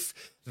 if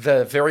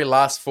the very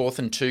last 4th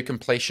and 2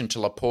 completion to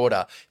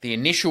Laporta, the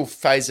initial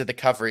phase of the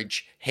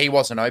coverage, he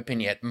wasn't open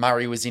yet.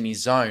 Murray was in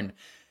his zone.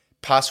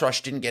 Pass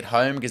rush didn't get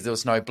home because there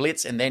was no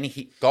blitz. And then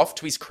Goff,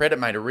 to his credit,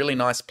 made a really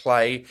nice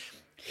play,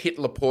 hit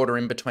Laporta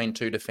in between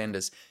 2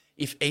 defenders.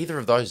 If either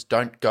of those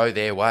don't go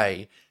their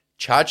way,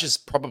 Chargers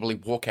probably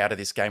walk out of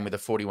this game with a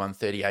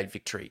 41-38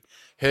 victory.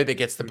 Herbert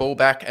gets the ball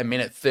back, a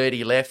minute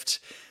 30 left.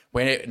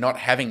 We're not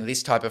having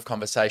this type of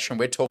conversation.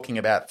 We're talking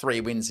about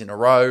 3 wins in a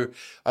row.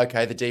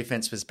 Okay, the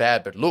defense was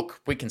bad, but look,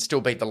 we can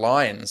still beat the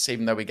Lions,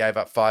 even though we gave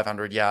up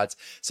 500 yards.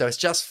 So it's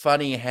just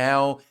funny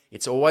how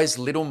it's always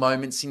little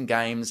moments in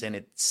games, and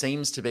it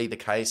seems to be the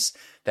case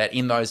that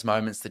in those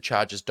moments, the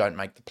Chargers don't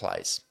make the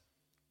plays.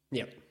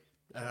 Yep.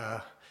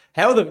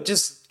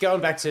 Just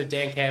going back to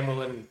Dan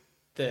Campbell and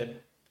the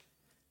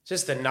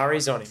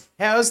nurries on him.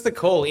 How is the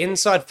call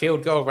inside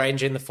field goal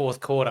range in the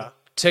 4th quarter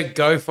to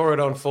go for it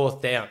on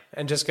 4th down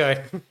and just go,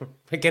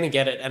 we're going to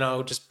get it and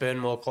I'll just burn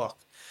more clock?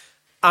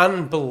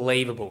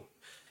 Unbelievable.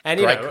 And,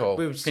 Great call.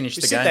 we Finish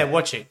the sit game. there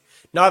watching.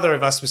 Neither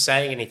of us was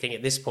saying anything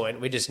at this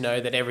point. We just know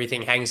that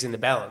everything hangs in the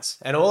balance.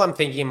 And all I'm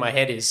thinking in my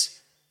head is,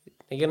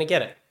 they're going to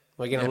get it.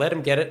 We're going to let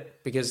them get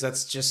it, because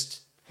that's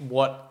just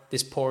what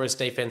this porous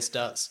defense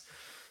does.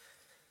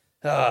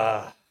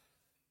 God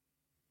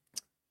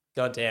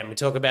damn. We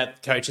talk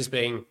about coaches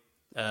being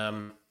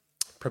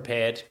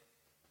prepared.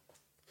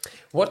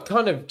 What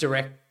kind of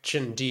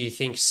direction do you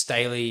think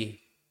Staley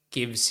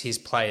gives his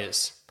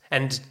players?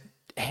 And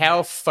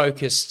how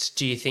focused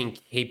do you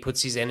think he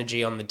puts his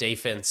energy on the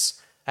defense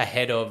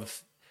ahead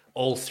of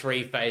all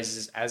 3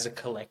 phases as a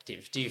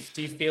collective? Do you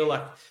feel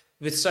like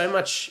with so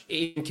much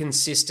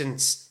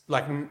inconsistent,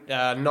 like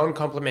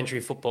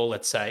non-complementary football,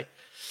 let's say,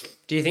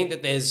 Do you think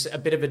that there's a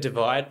bit of a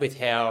divide with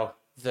how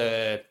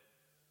the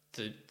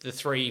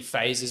three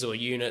phases or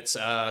units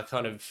are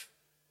kind of,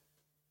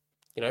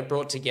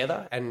 brought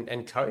together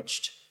and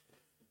coached?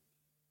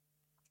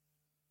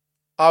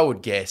 I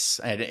would guess,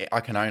 and I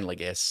can only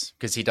guess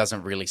because he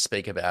doesn't really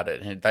speak about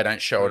it and they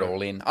don't show it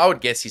all in. I would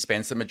guess he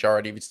spends the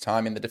majority of his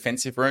time in the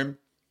defensive room,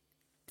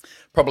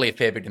 probably a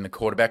fair bit in the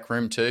quarterback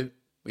room too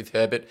with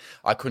Herbert.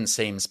 I couldn't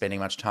see him spending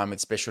much time with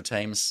special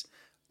teams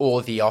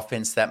or the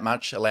offense that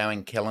much,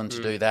 allowing Kellen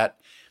to do that.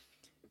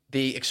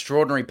 The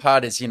extraordinary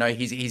part is,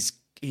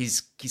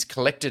 he's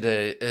collected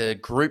a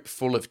group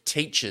full of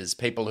teachers,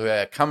 people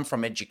who come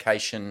from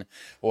education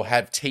or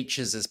have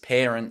teachers as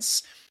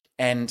parents,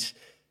 and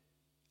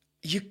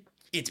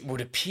it would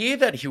appear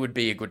that he would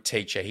be a good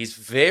teacher. He's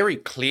very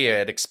clear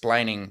at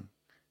explaining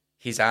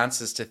his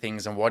answers to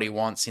things and what he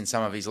wants in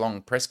some of his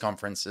long press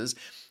conferences.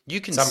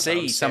 You can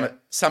see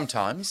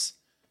sometimes,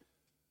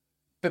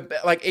 but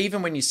like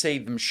even when you see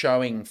them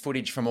showing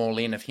footage from All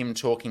In of him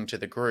talking to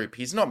the group,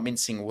 he's not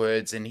mincing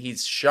words and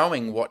he's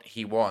showing what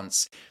he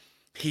wants.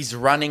 He's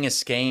running a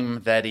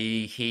scheme that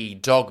he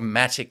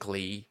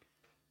dogmatically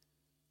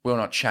will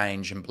not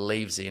change and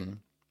believes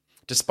in,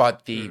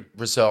 despite the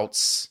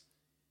results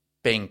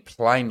being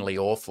plainly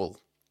awful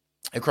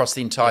across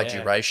the entire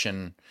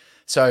duration.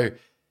 So,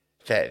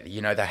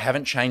 they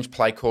haven't changed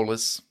play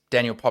callers.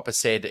 Daniel Popper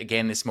said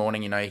again this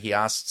morning, he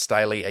asked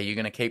Staley, are you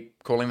going to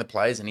keep calling the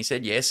plays? And he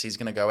said, yes, he's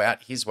going to go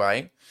out his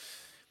way.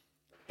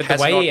 But the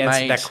way he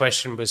answered that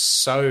question was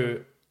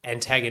so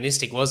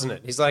antagonistic, wasn't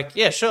it? He's like,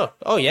 yeah, sure.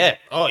 Oh, yeah.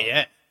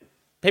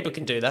 People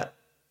can do that.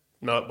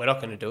 No, we're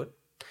not going to do it.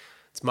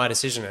 It's my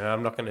decision and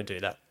I'm not going to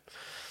do that.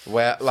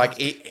 Well,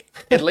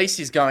 at least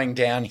he's going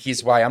down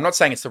his way. I'm not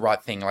saying it's the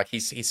right thing. Like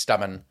he's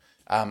stubborn,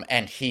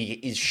 and he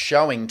is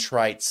showing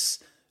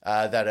traits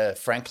that are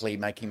frankly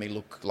making me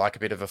look like a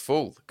bit of a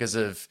fool because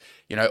of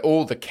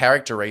all the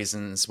character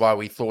reasons why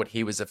we thought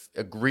he was a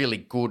really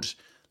good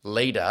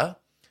leader.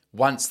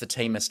 Once the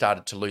team has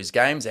started to lose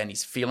games, and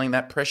he's feeling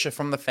that pressure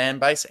from the fan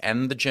base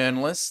and the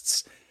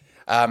journalists,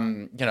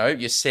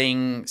 you're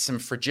seeing some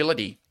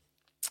fragility,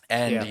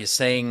 and you're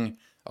seeing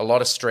a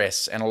lot of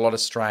stress and a lot of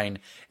strain.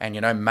 And,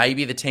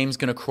 maybe the team's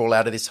going to crawl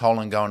out of this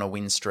hole and go on a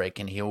win streak.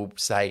 And he'll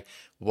say,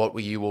 what were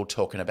you all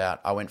talking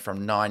about? I went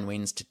from 9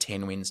 wins to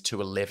 10 wins to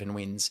 11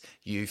 wins,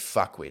 you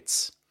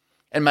fuckwits.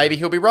 And maybe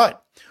he'll be right.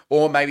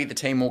 Or maybe the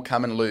team will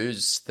come and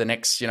lose the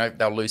next,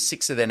 they'll lose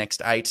 6 of their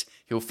next 8.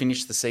 He'll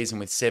finish the season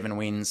with 7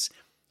 wins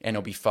and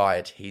he'll be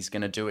fired. He's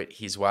going to do it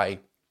his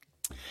way.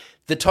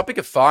 The topic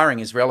of firing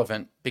is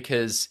relevant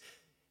because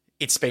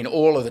it's been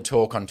all of the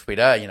talk on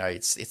Twitter.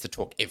 It's the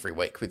talk every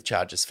week with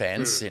Chargers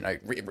fans,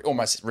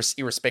 almost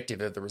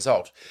irrespective of the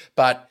result.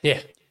 But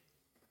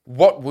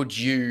what would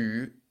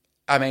you,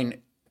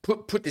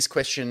 put this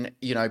question,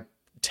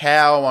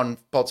 Tao on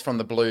Bolts from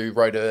the Blue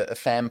wrote a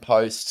fan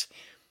post,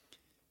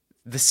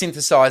 the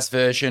synthesized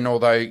version,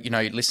 although,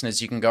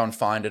 listeners, you can go and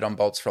find it on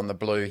Bolts from the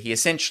Blue. He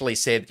essentially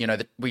said,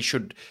 that we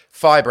should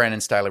fire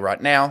Brandon Staley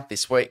right now,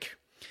 this week.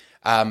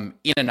 In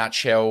a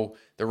nutshell,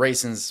 the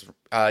reasons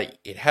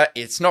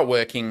it's not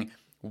working.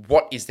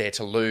 What is there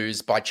to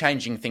lose? By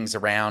changing things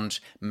around,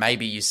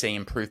 maybe you see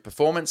improved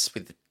performance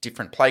with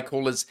different play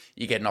callers.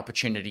 You get an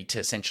opportunity to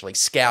essentially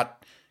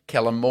scout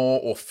Kellen Moore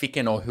or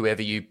Ficken or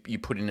whoever you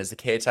put in as the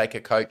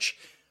caretaker coach.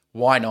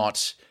 Why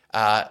not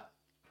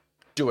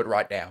do it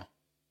right now?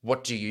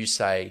 What do you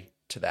say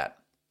to that?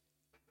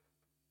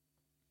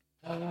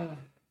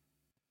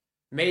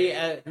 Me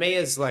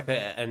as like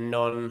a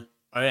non...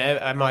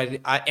 Am I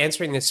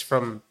answering this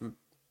from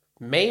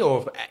me,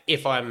 or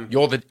if I'm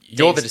you're the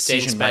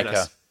decision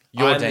maker?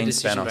 You're Dean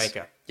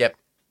Spanos. Yep.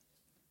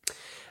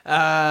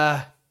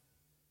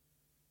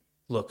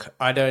 Look,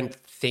 I don't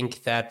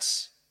think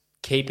that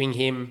keeping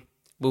him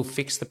will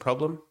fix the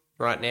problem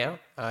right now.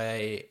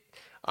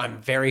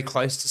 I'm very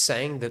close to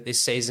saying that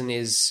this season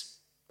is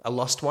a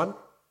lost one.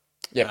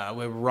 Yeah,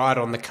 we're right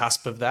on the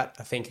cusp of that.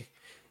 I think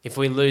if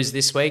we lose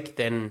this week,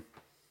 then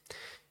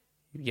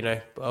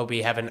I'll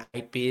be having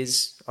 8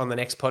 beers on the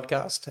next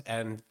podcast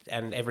and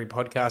every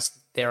podcast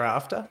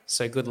thereafter.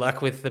 So good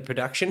luck with the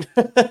production.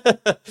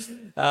 But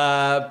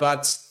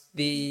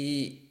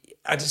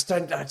I just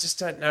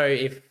don't know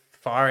if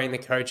firing the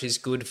coach is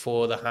good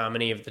for the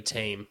harmony of the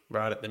team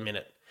right at the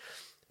minute.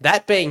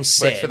 That being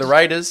said, worked for the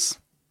Raiders.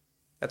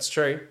 That's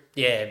true.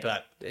 Yeah,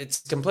 but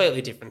it's a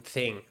completely different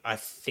thing. I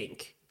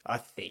think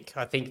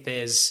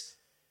there's,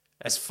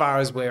 as far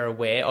as we're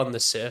aware on the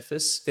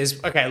surface,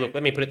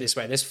 let me put it this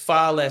way. There's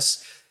far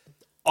less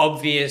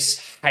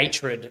obvious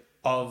hatred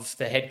of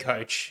the head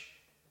coach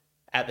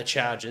at the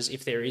Chargers,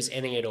 if there is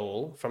any at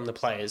all, from the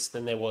players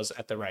than there was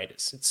at the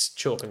Raiders. It's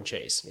chalk and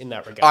cheese in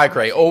that regard. I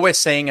agree. All we're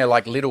seeing are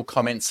like little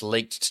comments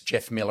leaked to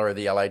Jeff Miller of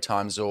the LA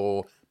Times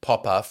or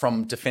Popper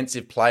from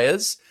defensive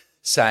players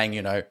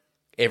saying,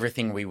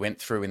 everything we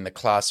went through in the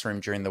classroom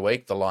during the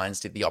week, the Lions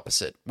did the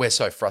opposite. We're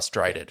so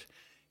frustrated.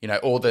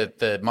 Or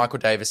the Michael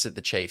Davis at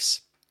the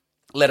Chiefs,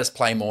 let us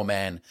play more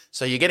man.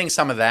 So you're getting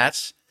some of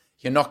that.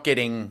 You're not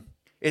getting,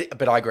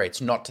 But I agree,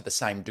 it's not to the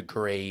same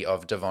degree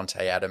of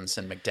Devontae Adams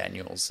and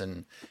McDaniels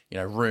and,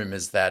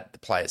 rumours that the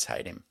players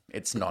hate him.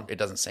 It's not. It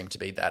doesn't seem to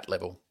be that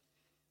level.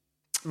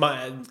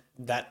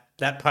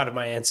 That part of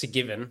my answer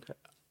given,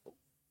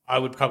 I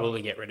would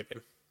probably get rid of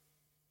him.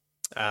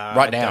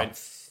 Right now?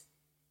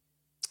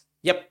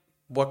 Yep.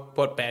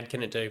 What bad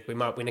can it do? We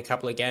might win a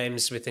couple of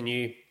games with a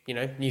new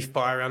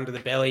fire under the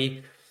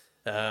belly.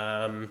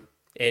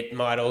 It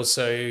might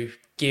also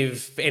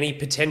give any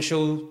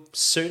potential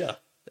suitor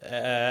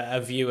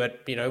a view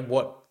at,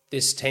 what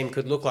this team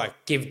could look like.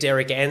 Give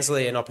Derek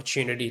Ansley an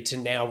opportunity to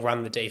now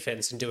run the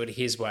defense and do it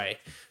his way.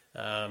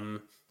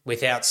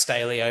 Without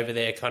Staley over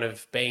there kind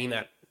of being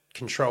that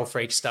control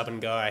freak, stubborn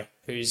guy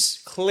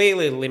who's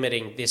clearly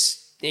limiting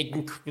this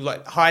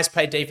highest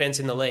paid defense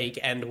in the league,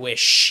 and we're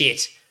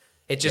shit.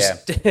 It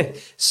just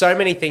so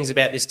many things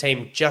about this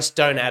team just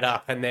don't add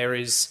up, and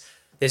there's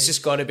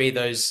just got to be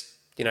those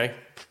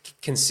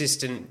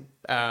consistent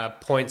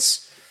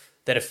points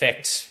that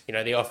affect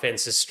the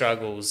offense's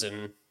struggles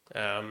and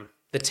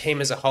the team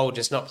as a whole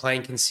just not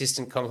playing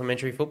consistent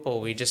complementary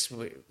football. We're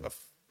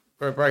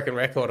a broken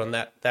record on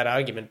that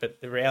argument,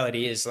 but the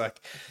reality is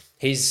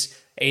he's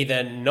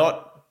either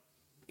not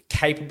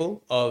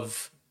capable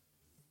of,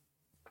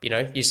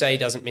 you say he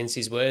doesn't mince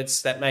his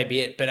words, that may be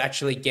it, but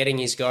actually getting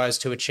his guys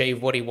to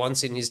achieve what he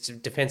wants in his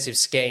defensive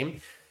scheme.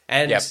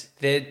 And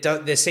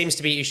there seems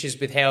to be issues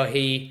with how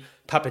he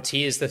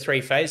puppeteers the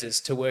three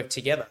phases to work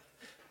together.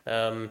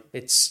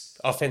 It's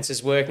offense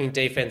is working,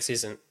 defense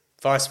isn't,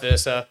 vice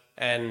versa,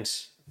 and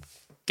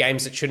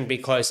games that shouldn't be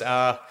close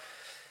are.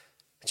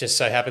 It just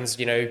so happens,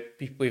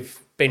 we've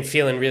been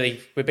feeling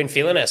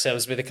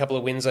ourselves with a couple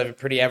of wins over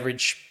pretty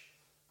average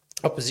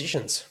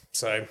oppositions.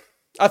 So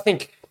I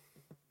think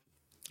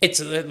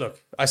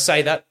I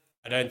say that.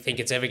 I don't think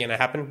it's ever going to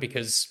happen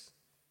because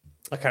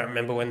I can't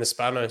remember when the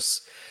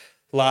Spanos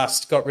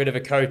last got rid of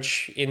a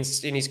coach in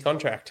his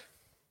contract.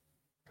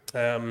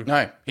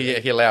 No,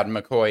 he allowed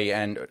McCoy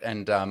and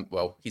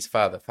his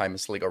father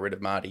famously got rid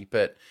of Marty,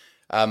 but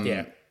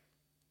the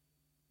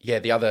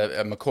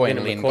other McCoy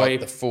and Lynn got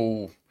the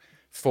full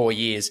 4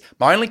 years.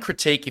 My only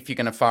critique, if you're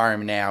going to fire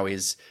him now,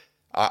 is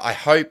I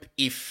hope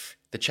if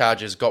the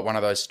Chargers got one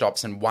of those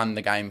stops and won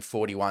the game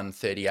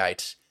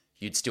 41-38,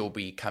 you'd still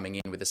be coming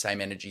in with the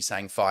same energy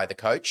saying fire the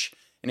coach.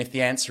 And if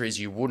the answer is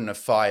you wouldn't have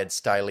fired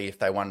Staley if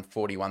they won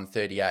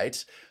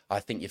 41-38, I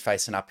think you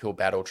face an uphill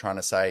battle trying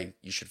to say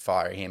you should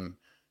fire him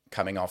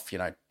coming off,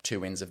 2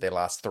 wins of their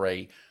last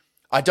 3.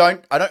 I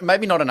don't,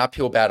 maybe not an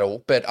uphill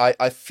battle, but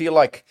I feel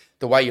like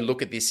the way you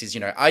look at this is,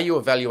 are you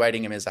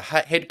evaluating him as a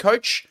head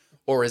coach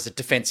or as a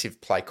defensive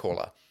play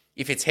caller?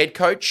 If it's head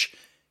coach,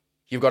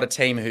 you've got a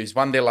team who's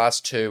won their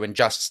last 2 and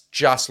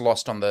just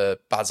lost on the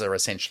buzzer,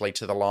 essentially,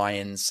 to the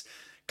Lions,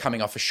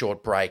 coming off a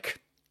short break.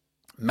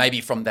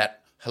 Maybe from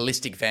that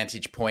holistic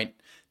vantage point,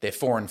 they're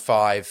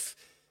 4-5.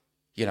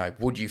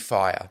 Would you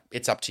fire?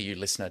 It's up to you,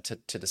 listener,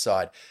 to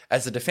decide.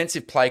 As a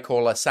defensive play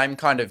caller, same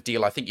kind of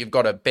deal. I think you've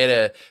got a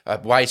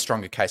way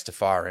stronger case to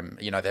fire him.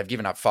 They've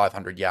given up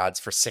 500 yards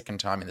for a second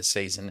time in the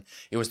season.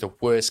 It was the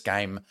worst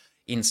game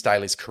in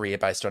Staley's career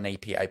based on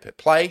EPA per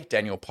play.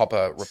 Daniel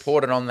Popper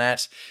reported on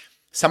that.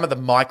 Some of the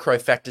micro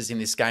factors in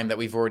this game that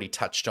we've already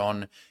touched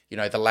on,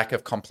 the lack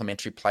of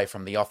complementary play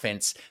from the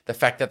offense, the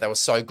fact that they were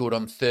so good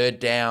on third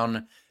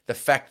down, the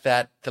fact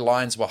that the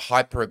Lions were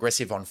hyper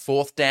aggressive on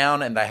fourth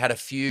down and they had a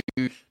few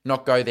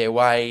not go their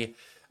way.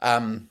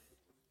 I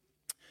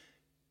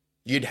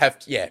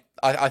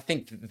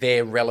think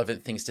they're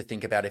relevant things to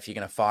think about if you're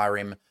going to fire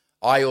him.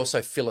 I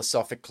also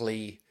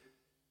philosophically,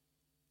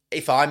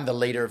 if I'm the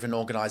leader of an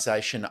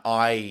organization,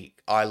 I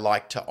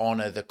like to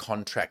honor the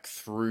contract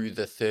through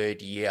the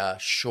third year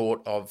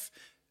short of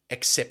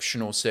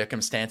exceptional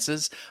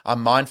circumstances.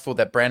 I'm mindful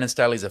that Brandon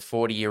Staley's a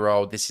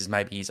 40-year-old. This is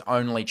maybe his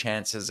only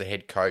chance as a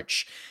head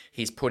coach.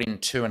 He's put in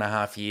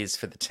 2.5 years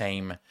for the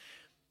team.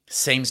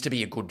 Seems to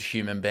be a good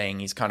human being.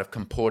 He's kind of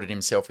comported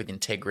himself with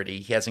integrity.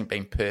 He hasn't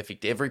been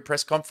perfect every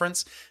press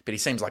conference, but he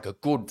seems like a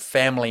good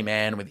family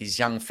man with his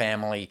young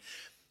family.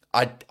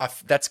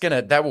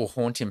 That will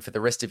haunt him for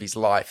the rest of his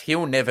life.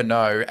 He'll never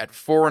know at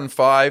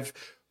 4-5,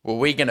 were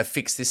we going to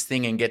fix this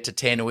thing and get to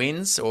 10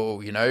 wins?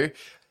 Or,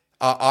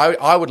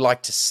 I would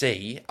like to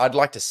see,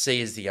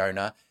 as the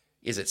owner,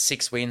 is it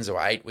 6 wins or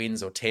 8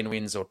 wins or 10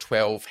 wins or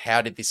 12?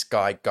 How did this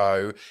guy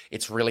go?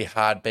 It's really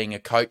hard being a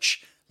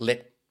coach.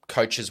 Let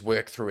coaches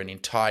work through an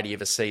entirety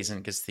of a season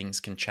because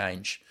things can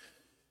change.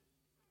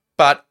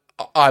 But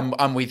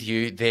I'm with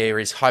you. There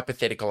is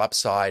hypothetical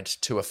upside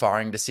to a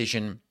firing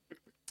decision.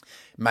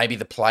 Maybe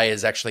the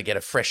players actually get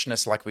a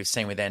freshness like we've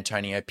seen with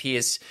Antonio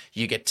Pierce.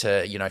 You get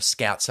to,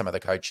 scout some of the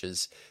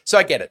coaches. So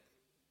I get it.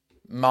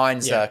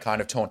 Mine's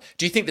kind of torn.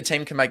 Do you think the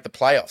team can make the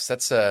playoffs?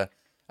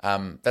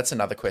 That's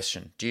another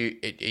question. Are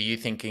you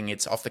thinking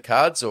it's off the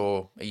cards,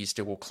 or are you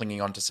still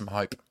clinging on to some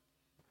hope?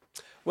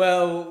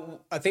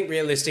 Well, I think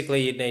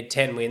realistically you'd need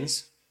 10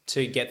 wins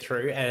to get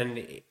through,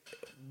 and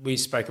we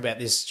spoke about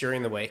this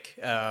during the week.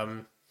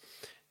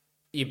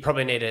 You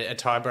probably need a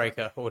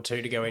tiebreaker or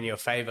 2 to go in your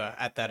favour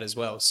at that as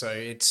well. So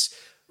it's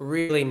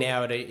really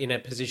now in a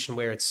position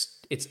where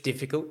it's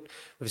difficult.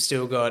 We've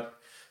still got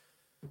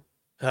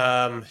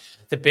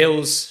the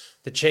Bills,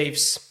 the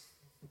Chiefs.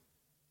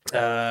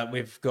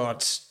 We've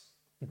got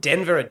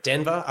Denver at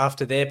Denver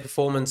after their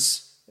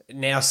performance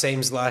now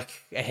seems like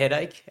a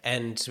headache,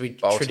 and we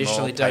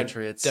traditionally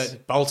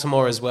don't.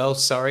 Baltimore as well.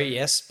 Sorry,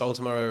 yes,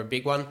 Baltimore are a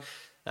big one.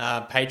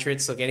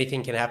 Patriots, look,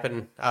 anything can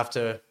happen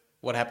after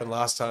what happened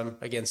last time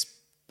against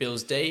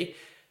Bills D.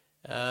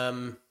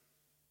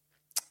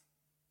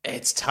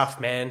 It's tough,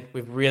 man.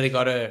 We've really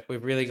got to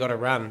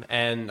run,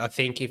 and I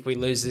think if we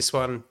lose this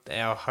one,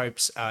 our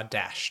hopes are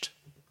dashed.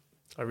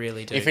 I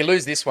really do. If we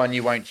lose this one,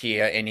 you won't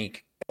hear any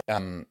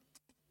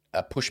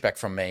pushback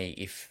from me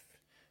if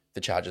the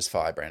Chargers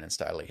fire Brandon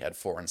Staley at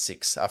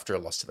 4-6 after a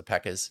loss to the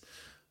Packers.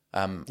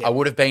 I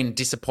would have been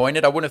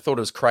disappointed. I wouldn't have thought it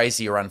was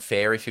crazy or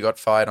unfair if you got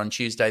fired on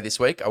Tuesday this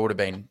week. I would have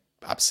been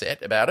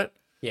upset about it.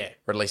 Yeah.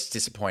 Or at least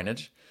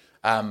disappointed.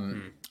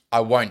 I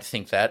won't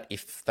think that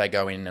if they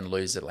go in and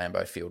lose at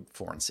Lambeau Field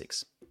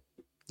 4-6.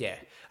 Yeah.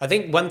 I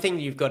think one thing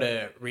you've got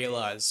to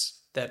realise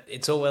that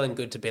it's all well and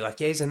good to be like,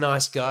 yeah, he's a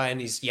nice guy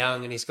and he's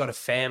young and he's got a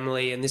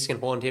family and this can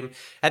haunt him.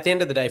 At the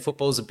end of the day,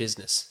 football's a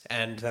business,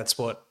 and that's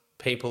what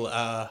people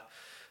are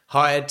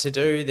hired to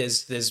do.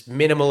 There's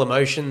minimal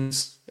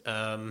emotions,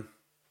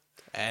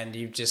 and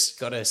you've just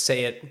got to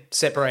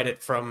separate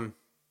it from,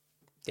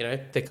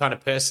 the kind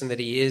of person that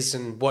he is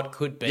and what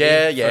could be.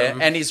 Yeah.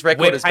 And his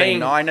record has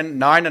been 9-8,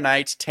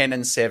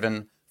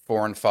 10-7,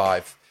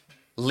 4-5.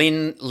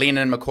 Lynn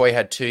and McCoy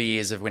had 2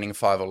 years of winning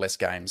 5 or less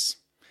games.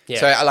 Yeah.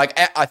 So,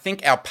 I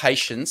think our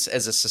patience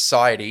as a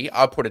society,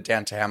 I'll put it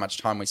down to how much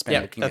time we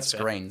spend looking at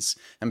screens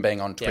and being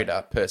on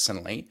Twitter.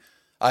 Personally,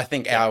 I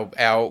think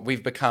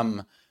we've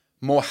become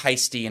more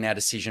hasty in our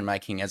decision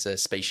making as a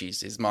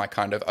species is my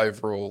kind of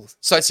overall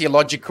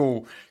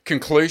sociological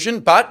conclusion.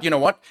 But you know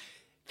what?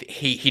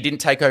 He didn't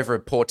take over a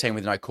poor team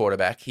with no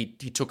quarterback. He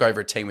took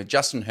over a team with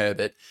Justin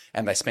Herbert,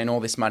 and they spent all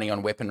this money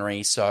on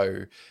weaponry.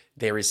 So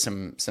there is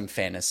some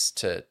fairness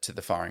to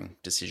the firing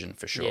decision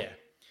for sure. Yeah.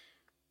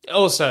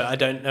 Also, I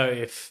don't know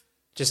if,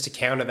 just to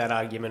counter that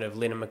argument of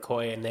Lynn and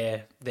McCoy and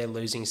their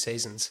losing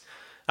seasons,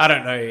 I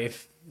don't know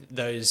if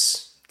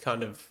those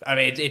kind of,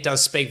 it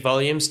does speak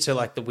volumes to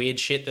like the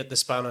weird shit that the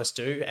Spanos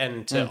do,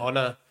 and to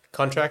honour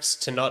contracts,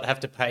 to not have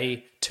to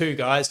pay 2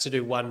 guys to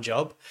do one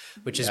job,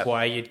 which is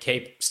why you'd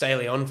keep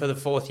Staley on for the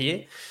 4th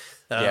year.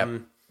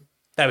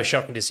 They were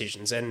shocking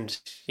decisions, and,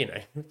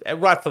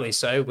 rightfully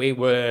so. We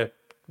were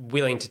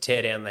willing to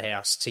tear down the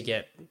house to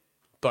get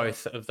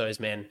both of those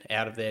men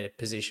out of their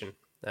position.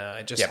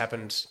 It just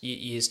happened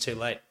years too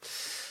late.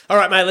 All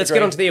right, mate, let's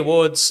get on to the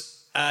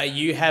awards.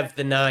 You have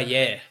the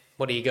yeah.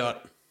 What do you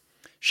got?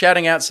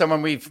 Shouting out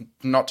someone we've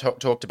not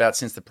talked about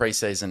since the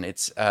preseason.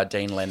 It's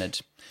Dean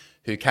Leonard,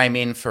 who came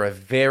in for a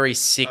very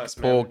sick,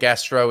 poor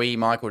gastro-y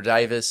Michael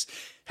Davis,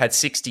 had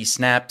 60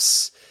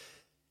 snaps.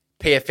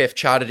 PFF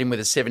charted him with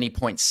a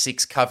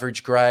 70.6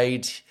 coverage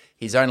grade.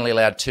 He's only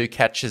allowed 2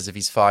 catches of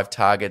his 5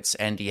 targets,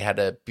 and he had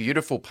a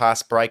beautiful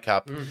pass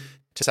breakup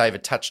to save a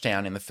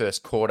touchdown in the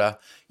first quarter.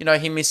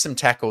 He missed some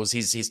tackles.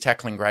 His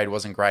tackling grade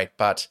wasn't great,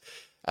 but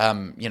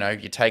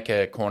you take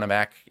a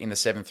cornerback in the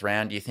 7th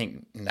round, you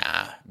think,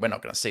 nah, we're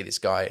not going to see this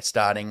guy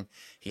starting.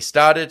 He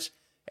started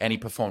and he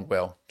performed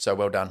well. So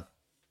well done.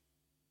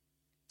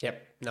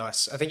 Yep,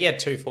 nice. I think he had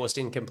 2 forced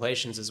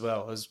incompletions as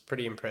well. I was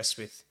pretty impressed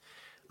with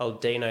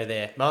old Dino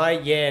there.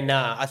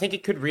 I think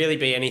it could really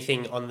be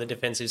anything on the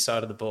defensive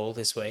side of the ball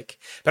this week.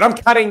 But I'm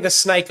cutting the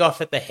snake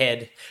off at the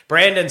head.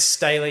 Brandon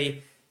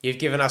Staley, you've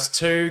given us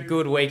 2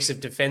 good weeks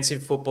of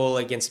defensive football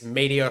against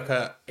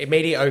mediocre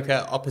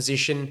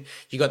opposition.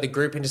 You got the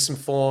group into some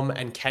form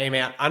and came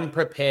out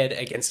unprepared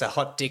against a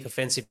hot dick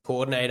offensive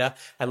coordinator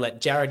and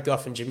let Jared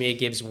Goff and Jahmyr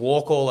Gibbs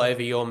walk all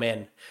over your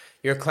men.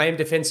 You're a acclaimed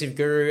defensive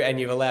guru, and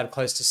you've allowed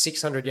close to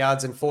 600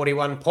 yards and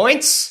 41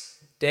 points.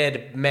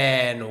 Dead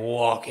man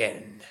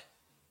walking.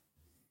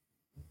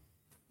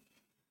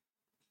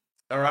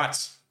 All right,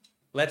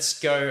 let's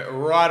go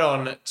right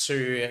on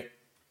to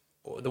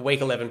the Week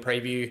 11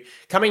 preview.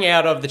 Coming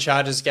out of the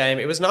Chargers game,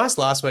 it was nice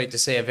last week to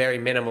see a very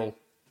minimal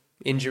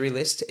injury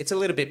list. It's a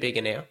little bit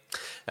bigger now.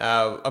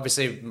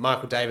 Obviously,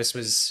 Michael Davis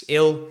was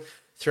ill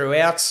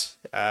throughout.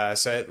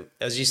 So,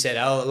 as you said,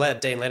 I'll allow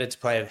Dean Leonard to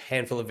play a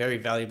handful of very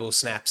valuable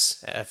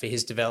snaps for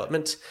his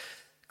development.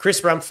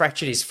 Chris Rump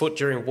fractured his foot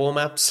during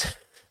warm-ups,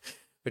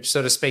 which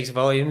sort of speaks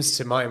volumes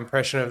to my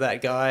impression of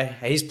that guy.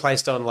 He's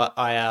placed on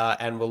IR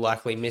and will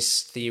likely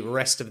miss the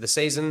rest of the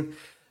season.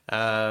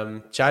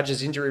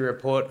 Chargers injury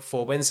report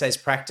for Wednesday's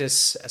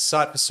practice, a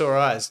sight for sore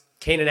eyes.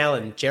 Keenan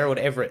Allen, Gerald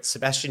Everett,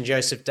 Sebastian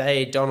Joseph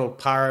Day, Donald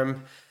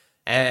Parham,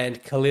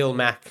 and Khalil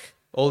Mack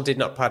all did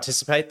not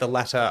participate, the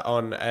latter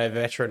on a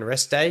veteran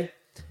rest day.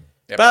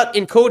 Yep. But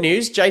in cool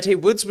news,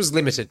 JT Woods was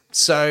limited,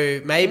 so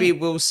maybe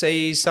we'll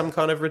see some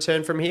kind of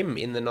return from him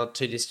in the not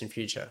too distant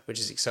future, which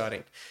is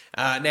exciting.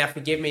 Now,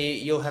 forgive me,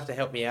 you'll have to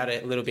help me out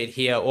a little bit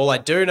here. All I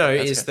do know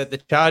is that the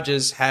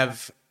Chargers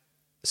have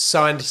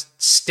signed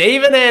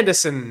Steven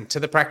Anderson to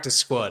the practice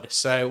squad.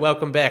 So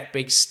welcome back,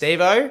 big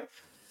Steve-O.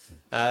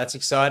 That's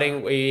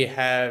exciting. We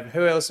have,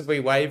 who else have we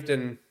waived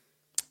and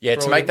Yeah,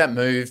 to make that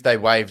move, they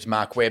waived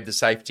Mark Webb, the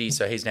safety,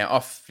 so he's now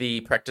off the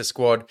practice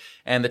squad.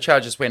 And the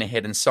Chargers went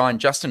ahead and signed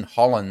Justin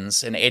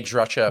Hollins, an edge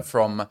rusher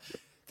from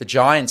the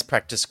Giants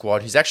practice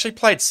squad, who's actually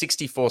played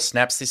 64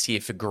 snaps this year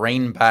for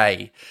Green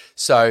Bay.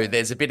 So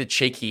there's a bit of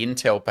cheeky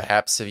intel,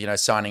 perhaps, of,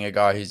 signing a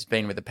guy who's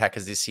been with the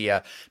Packers this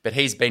year. But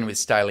he's been with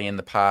Staley in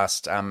the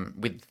past,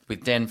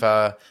 with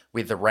Denver,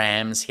 with the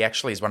Rams. He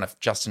actually is one of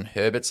Justin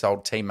Herbert's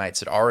old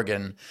teammates at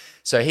Oregon.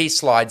 So he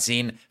slides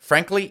in.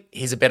 Frankly,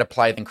 he's a better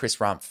player than Chris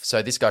Rumpf.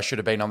 So this guy should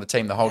have been on the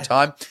team the whole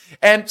time.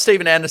 And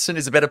Steven Anderson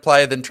is a better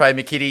player than Trey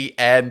McKitty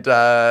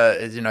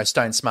and,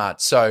 Stone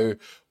Smart. So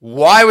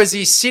why was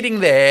he sitting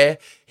there?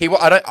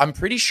 I'm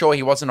pretty sure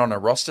he wasn't on a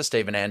roster,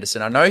 Steven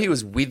Anderson. I know he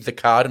was with the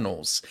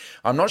Cardinals.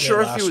 I'm not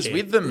sure if he was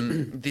with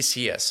them this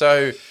year.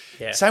 So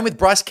same with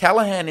Bryce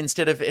Callahan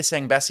instead of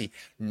Essang Bassi.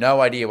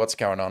 No idea what's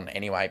going on.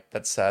 Anyway,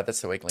 that's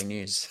the weekly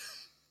news.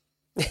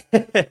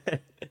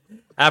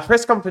 Our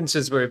press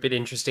conferences were a bit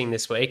interesting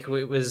this week.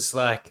 It was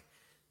like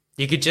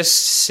you could just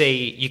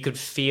see, you could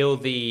feel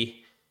the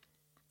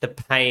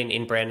pain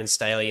in Brandon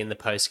Staley in the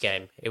post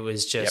game. It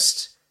was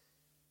just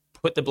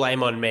put the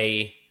blame on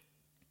me.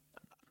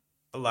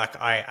 Like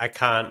I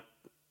can't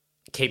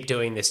keep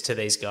doing this to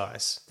these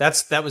guys.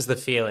 That was the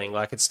feeling.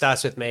 Like it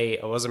starts with me.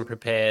 I wasn't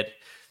prepared.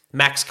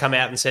 Max come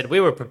out and said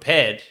we were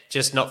prepared,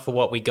 just not for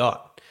what we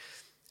got.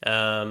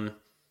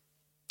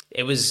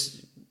 It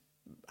was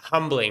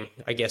humbling,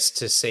 I guess,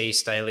 to see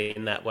Staley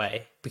in that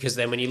way, because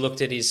then when you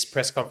looked at his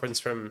press conference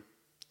from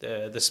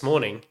this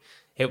morning,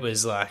 it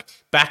was like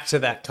back to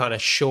that kind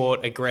of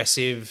short,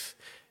 aggressive,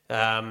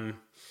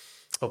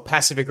 or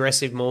passive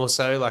aggressive more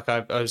so. Like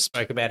I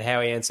spoke about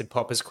how he answered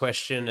Popper's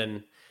question,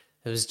 and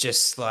it was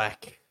just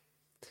like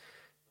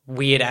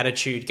weird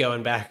attitude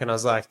going back, and I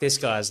was like, this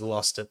guy's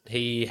lost it.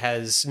 He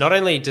has, not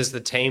only does the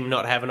team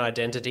not have an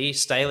identity,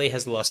 Staley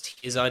has lost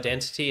his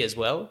identity as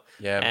well.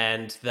 Yeah.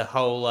 And the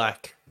whole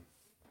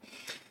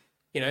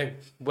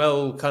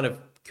well kind of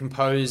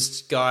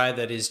composed guy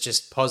that is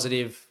just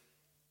positive.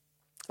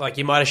 Like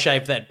you might have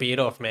shaved that beard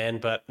off, man,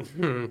 but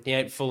he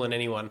ain't fooling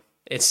anyone.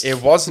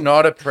 It was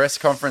not a press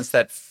conference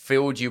that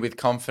filled you with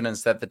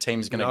confidence that the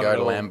team's going to go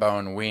to Lambeau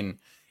and win.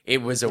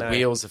 It was a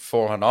wheels have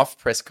fallen off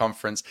press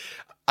conference,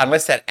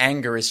 unless that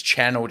anger is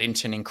channeled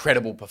into an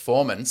incredible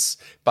performance.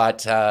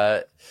 But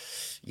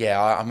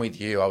I'm with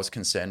you. I was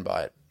concerned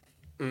by it.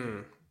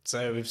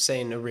 So we've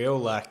seen a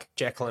real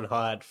Jekyll and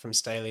Hyde from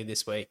Staley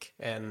this week,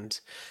 and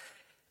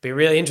it'd be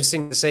really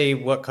interesting to see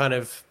what kind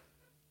of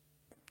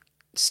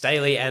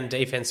Staley and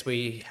defense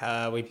we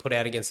put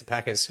out against the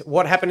Packers.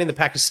 What happened in the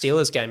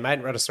Packers-Steelers game,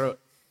 mate? Run us through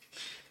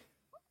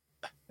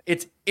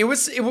it. It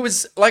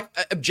was like,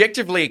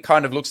 objectively, it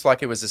kind of looks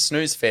like it was a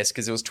snooze fest,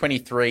 because it was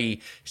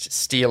 23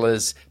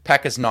 Steelers,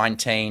 Packers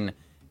 19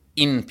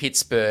 in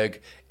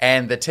Pittsburgh,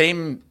 and the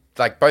team,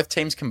 both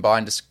teams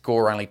combined to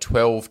score only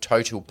 12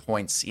 total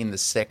points in the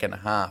second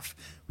half,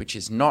 which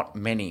is not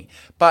many.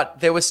 But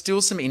there were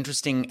still some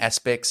interesting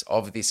aspects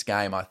of this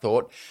game, I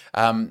thought.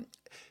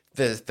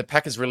 The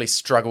Packers really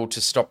struggled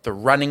to stop the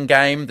running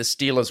game. The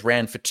Steelers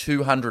ran for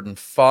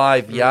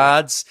 205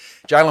 yards.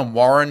 Jaylen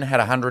Warren had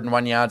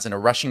 101 yards and a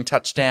rushing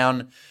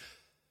touchdown.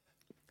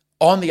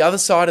 On the other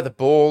side of the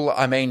ball,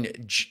 I mean,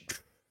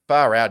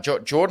 far out.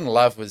 Jordan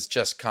Love was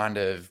just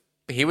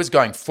he was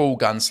going full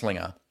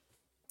gunslinger.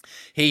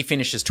 He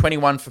finishes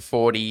 21 for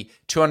 40,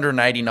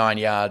 289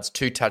 yards,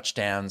 2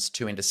 touchdowns,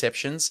 2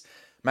 interceptions.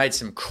 Made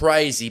some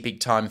crazy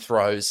big-time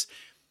throws.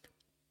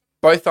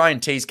 Both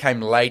INTs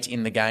came late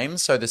in the game,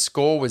 so the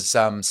score was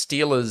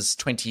Steelers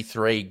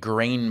 23,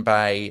 Green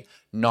Bay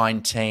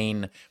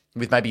 19,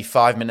 with maybe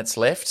 5 minutes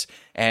left,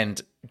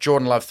 and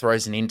Jordan Love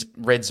throws an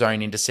red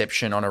zone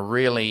interception on a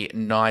really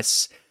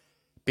nice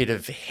bit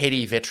of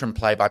heady veteran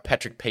play by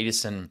Patrick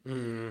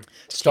Peterson,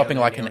 stopping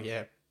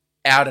an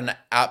out and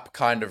up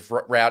kind of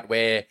route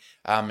where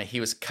he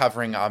was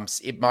covering.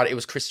 It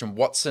was Christian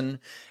Watson,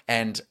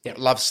 and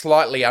Love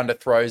slightly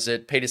underthrows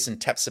it. Peterson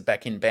taps it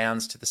back in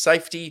bounds to the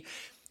safety.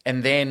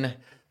 And then,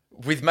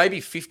 with maybe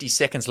 50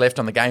 seconds left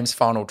on the game's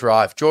final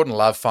drive, Jordan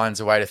Love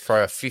finds a way to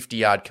throw a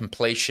 50-yard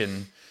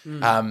completion,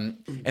 and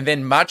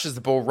then marches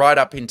the ball right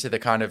up into the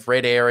kind of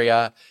red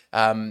area.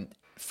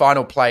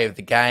 Final play of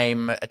the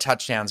game, a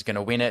touchdown's going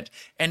to win it,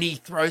 and he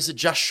throws it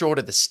just short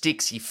of the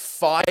sticks. He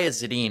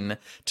fires it in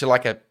to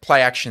like a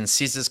play-action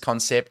scissors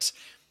concept,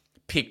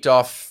 picked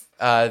off.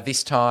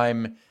 This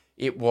time,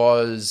 it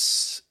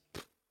was,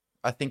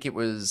 I think it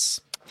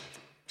was...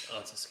 Oh,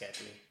 it's escaped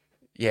me.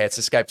 Yeah, it's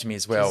escaped me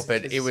as well,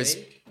 but it was,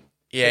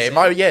 it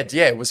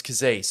was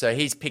Kazee. So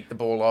he's picked the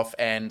ball off,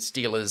 and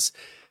Steelers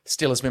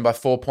win by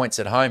 4 points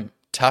at home.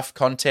 Tough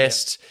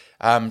contest.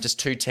 Just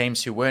two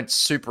teams who weren't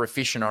super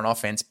efficient on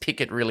offense.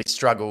 Pickett really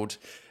struggled,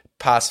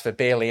 passed for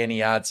barely any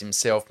yards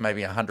himself,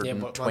 maybe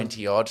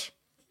 120 odd.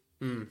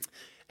 And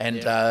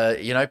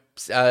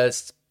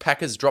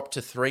Packers dropped to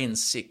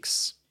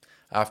 3-6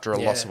 after a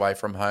loss away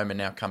from home, and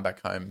now come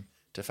back home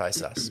to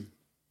face us.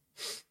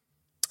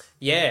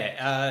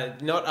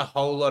 Not a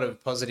whole lot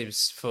of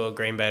positives for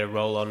Green Bay to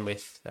roll on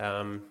with.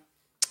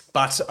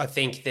 But I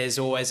think there's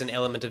always an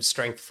element of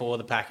strength for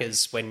the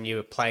Packers when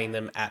you're playing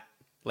them at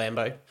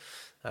Lambeau.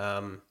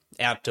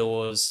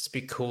 Outdoors, it's a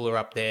bit cooler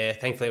up there.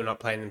 Thankfully, we're not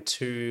playing them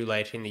too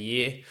late in the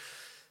year.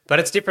 But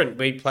it's different.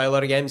 We play a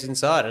lot of games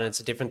inside, and it's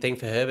a different thing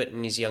for Herbert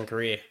in his young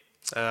career.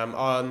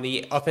 On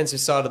the offensive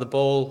side of the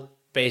ball,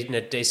 been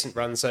a decent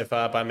run so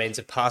far by means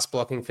of pass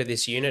blocking for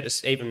this unit,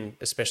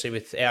 especially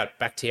without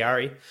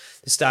Bakhtiari.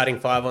 The starting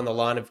five on the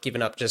line have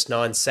given up just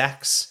 9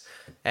 sacks.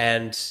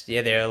 And,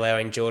 yeah, they're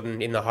allowing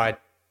Jordan in the high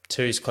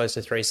twos, close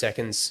to 3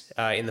 seconds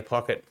in the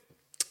pocket.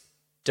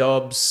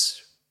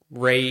 Dobbs,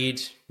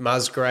 Reed,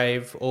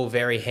 Musgrave, all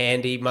very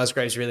handy.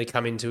 Musgrave's really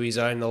come into his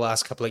own the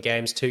last couple of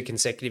games, 2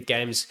 consecutive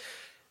games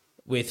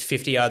with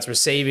 50 yards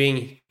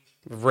receiving.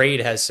 Reed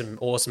has some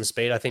awesome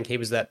speed. I think he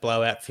was that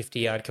blowout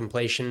 50-yard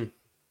completion.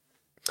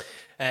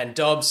 And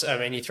Dobbs, I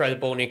mean, you throw the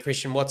ball near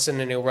Christian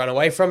Watson and he'll run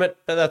away from it,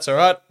 but that's all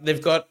right.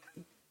 They've got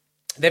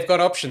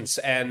options.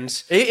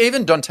 And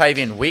even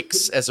Dontavian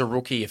Wicks as a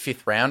rookie, a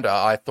 5th rounder,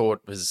 I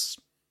thought was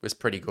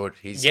pretty good.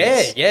 He's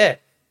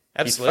absolutely.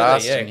 He's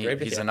fast, yeah,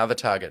 and he's another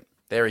target.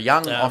 They're a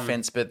young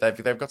offense, but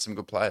they've got some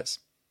good players.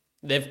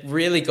 They've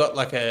really got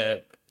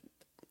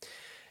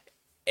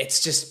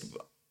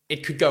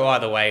it could go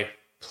either way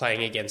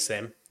playing against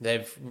them.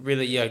 They've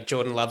really,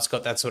 Jordan Love's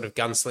got that sort of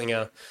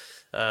gunslinger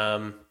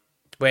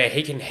where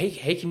he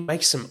can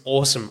make some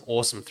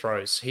awesome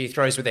throws. He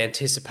throws with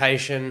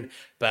anticipation,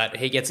 but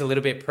he gets a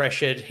little bit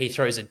pressured. He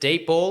throws a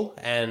deep ball,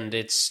 and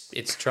it's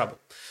trouble.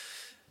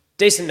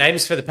 Decent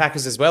names for the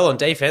Packers as well on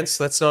defense.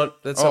 Let's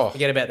not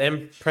forget about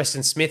them.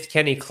 Preston Smith,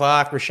 Kenny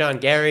Clark, Rashawn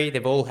Gary.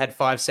 They've all had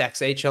 5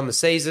 sacks each on the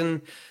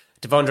season.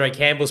 Devondre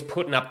Campbell's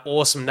putting up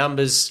awesome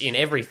numbers in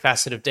every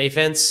facet of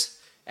defense.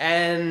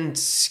 And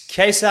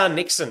Kaysar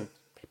Nixon,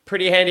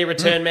 pretty handy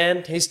return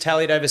man. He's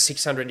tallied over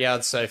 600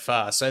 yards so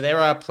far. So there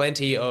are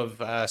plenty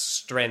of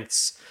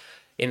strengths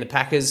in the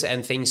Packers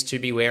and things to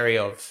be wary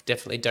of.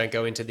 Definitely don't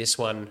go into this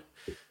one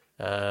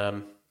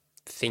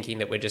thinking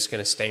that we're just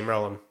going to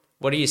steamroll them.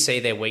 What do you see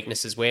their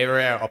weaknesses? Where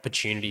are our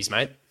opportunities,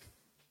 mate?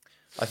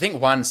 I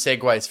think one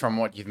segues from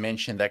what you've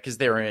mentioned, that because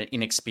they're an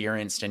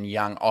inexperienced and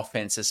young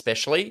offense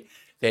especially,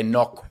 they're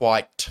not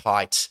quite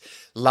tight.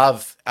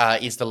 Love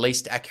is the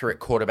least accurate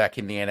quarterback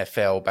in the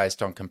NFL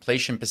based on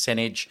completion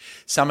percentage.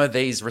 Some of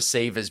these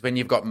receivers, when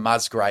you've got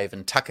Musgrave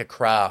and Tucker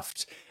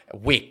Kraft,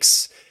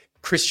 Wicks,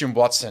 Christian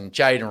Watson,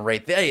 Jaden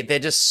Reed, they're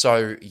just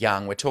so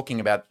young. We're talking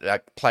about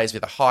players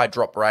with high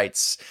drop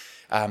rates.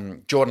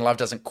 Jordan Love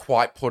doesn't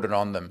quite put it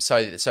on them.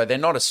 So they're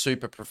not a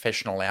super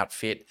professional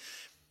outfit.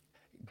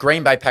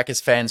 Green Bay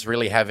Packers fans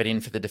really have it in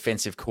for the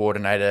defensive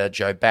coordinator,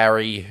 Joe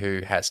Barry,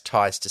 who has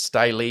ties to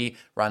Staley,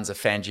 runs a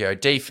Fangio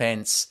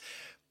defense.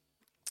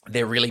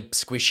 They're really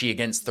squishy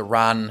against the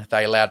run.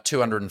 They allowed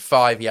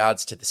 205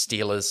 yards to the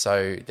Steelers,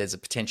 so there's a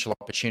potential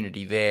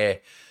opportunity there.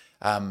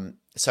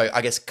 So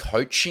I guess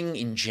coaching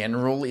in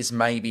general is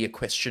maybe a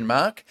question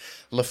mark.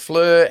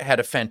 LaFleur had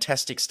a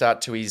fantastic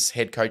start to his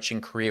head coaching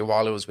career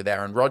while he was with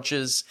Aaron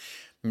Rodgers.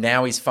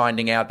 Now he's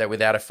finding out that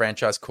without a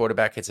franchise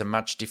quarterback, it's a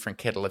much different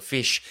kettle of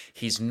fish.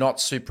 He's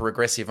not super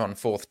aggressive on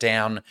 4th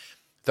down,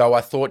 though I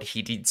thought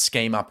he did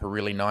scheme up a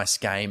really nice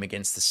game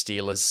against the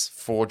Steelers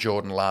for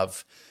Jordan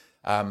Love.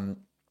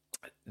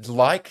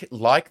 Like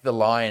the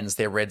Lions,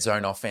 their red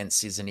zone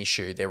offense is an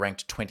issue. They're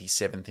ranked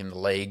 27th in the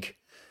league.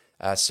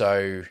 I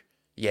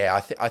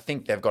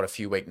think they've got a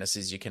few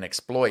weaknesses you can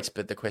exploit,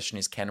 but the question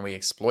is, can we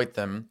exploit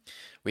them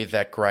with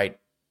that great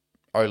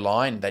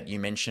O-line that you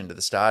mentioned at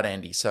the start,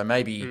 Andy? So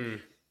maybe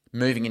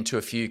moving into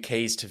a few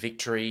keys to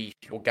victory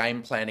or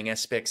game planning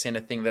aspects,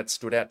 anything that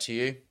stood out to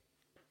you?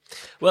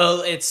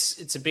 Well,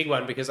 it's a big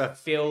one because I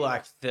feel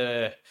like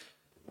the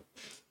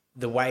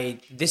way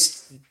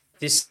this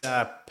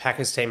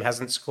Packers team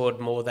hasn't scored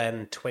more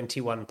than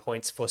 21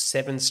 points for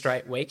 7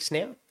 straight weeks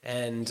now,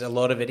 and a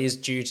lot of it is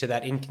due to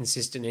that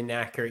inconsistent,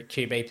 inaccurate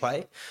QB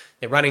play.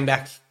 Their running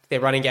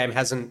game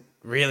hasn't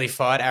really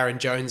fired. Aaron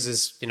Jones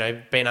has,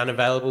 been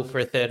unavailable for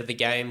a third of the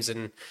games,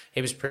 and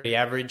he was pretty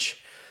average.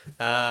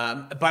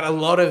 But a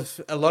lot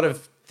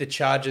of the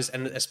Chargers,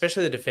 and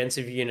especially the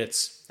defensive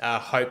units'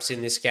 hopes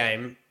in this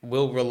game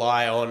will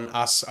rely on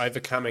us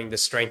overcoming the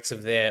strengths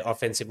of their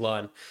offensive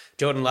line.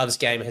 Jordan Love's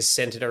game has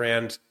centered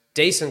around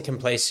decent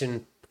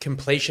completion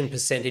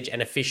percentage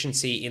and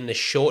efficiency in the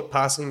short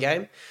passing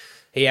game.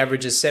 He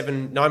averages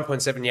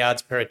 9.7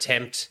 yards per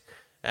attempt,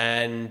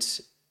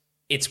 and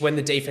it's when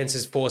the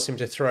defenses force him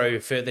to throw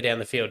further down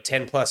the field,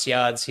 10 plus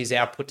yards, his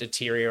output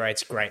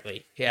deteriorates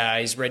greatly.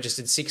 He's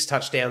registered 6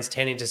 touchdowns,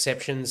 10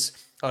 interceptions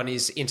on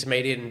his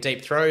intermediate and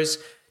deep throws.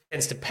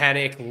 Tends to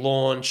panic,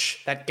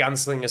 launch, that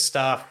gunslinger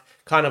stuff,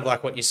 kind of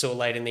like what you saw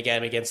late in the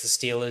game against the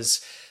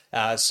Steelers.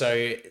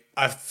 So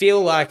I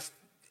feel like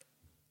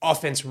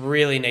offense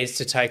really needs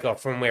to take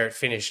off from where it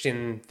finished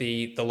in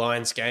the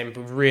Lions game.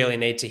 We really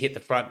need to hit the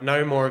front.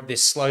 No more of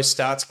this slow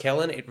starts,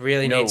 Kellen. It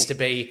really needs to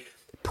be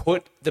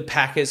put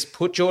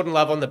Jordan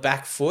Love on the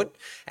back foot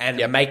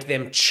and make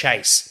them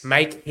chase.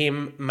 Make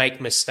him make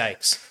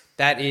mistakes.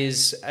 That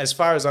is, as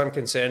far as I'm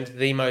concerned,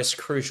 the most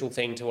crucial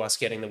thing to us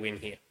getting the win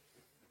here.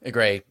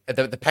 Agree.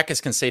 The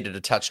Packers conceded a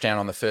touchdown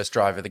on the first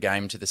drive of the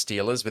game to the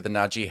Steelers with a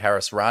Najee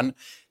Harris run.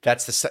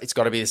 It's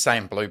got to be the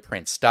same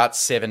blueprint. Start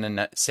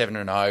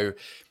 7-0.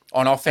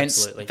 On offense,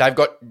 Absolutely. They've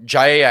got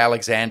J.A.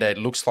 Alexander. It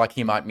looks like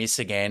he might miss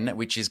again,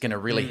 which is going to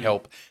really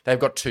help. They've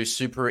got 2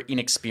 super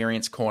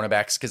inexperienced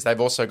cornerbacks because they've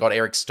also got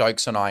Eric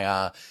Stokes on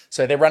IR.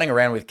 So they're running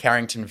around with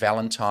Carrington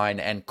Valentine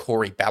and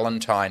Corey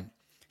Ballantyne.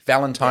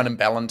 Valentine and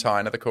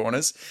Ballantyne are the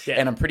corners. Yeah.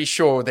 And I'm pretty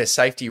sure their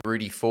safety,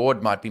 Rudy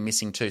Ford, might be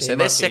missing too. So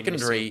their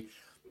secondary,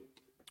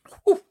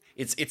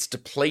 it's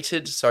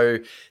depleted. So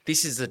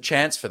this is a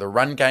chance for the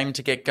run game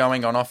to get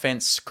going on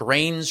offense.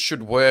 Screens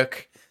should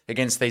work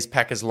against these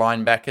Packers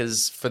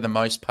linebackers for the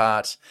most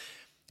part.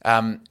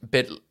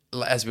 But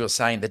as we were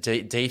saying, the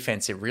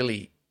defense,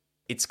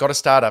 it's got to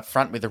start up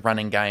front with the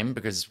running game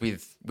because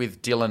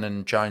with Dillon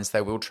and Jones,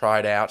 they will try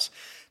it out.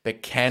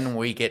 But can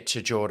we get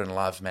to Jordan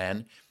Love,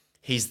 man?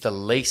 He's the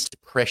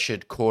least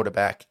pressured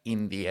quarterback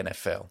in the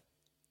NFL.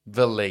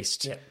 The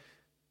least. Yeah.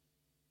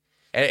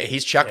 And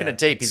he's chucking it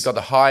deep. He's got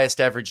the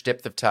highest average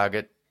depth of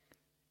target,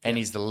 and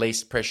he's the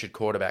least pressured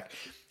quarterback.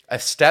 A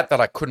stat that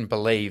I couldn't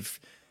believe,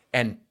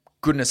 and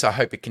goodness, I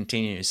hope it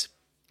continues.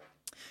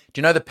 Do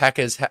you know the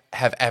Packers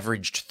have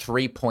averaged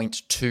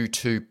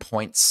 3.22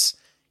 points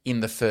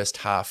in the first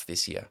half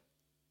this year?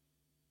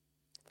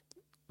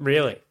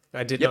 Really?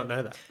 I did not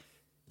know that.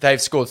 They've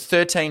scored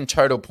 13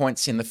 total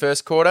points in the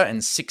first quarter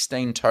and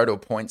 16 total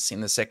points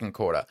in the second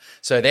quarter.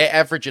 So their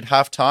average at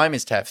halftime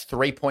is to have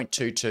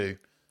 3.22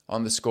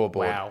 on the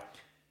scoreboard. Wow.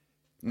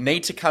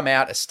 Need to come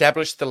out,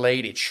 establish the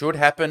lead. It should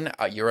happen.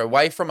 You're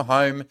away from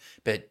home,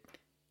 but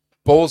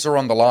balls are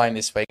on the line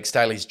this week.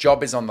 Staley's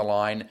job is on the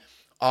line.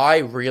 I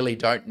really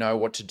don't know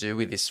what to do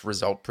with this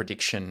result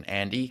prediction,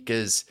 Andy,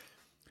 because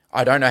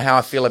I don't know how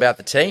I feel about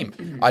the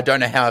team. I don't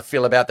know how I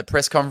feel about the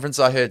press conference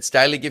I heard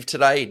Staley give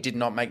today. It did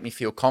not make me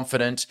feel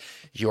confident.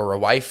 You're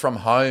away from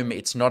home.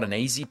 It's not an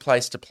easy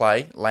place to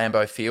play,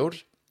 Lambeau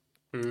Field,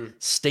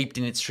 steeped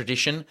in its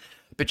tradition.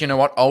 But you know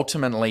what?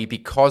 Ultimately,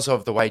 because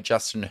of the way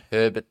Justin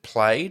Herbert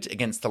played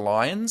against the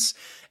Lions,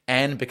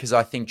 and because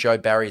I think Joe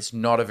Barry is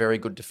not a very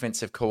good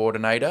defensive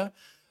coordinator,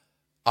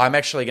 I'm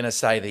actually going to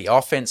say the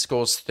offense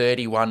scores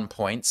 31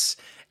 points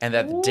and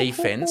that the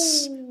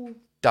defense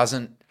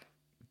doesn't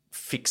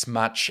fix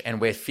much, and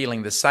we're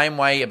feeling the same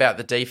way about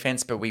the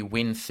defense, but we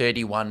win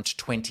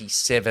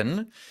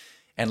 31-27,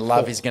 and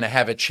Love is going to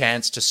have a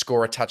chance to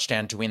score a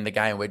touchdown to win the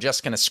game. We're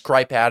just going to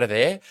scrape out of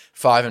there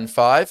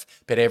 5-5,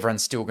 but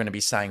everyone's still going to be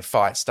saying,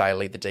 "Fire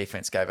Staley, the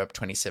defense gave up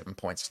 27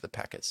 points to the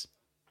Packers."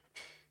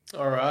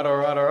 All right.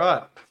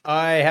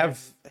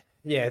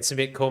 It's a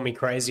bit call me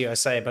crazy. I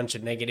say a bunch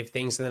of negative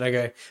things and then I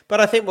go, but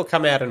I think we'll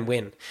come out and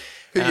win.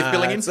 Who are you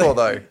filling in for,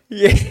 though?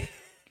 Yeah.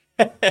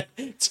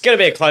 It's going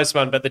to be a close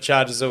one, but the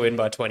Chargers will win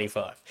by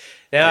 25.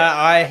 Now,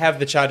 I have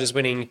the Chargers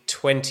winning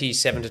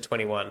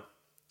 27-21.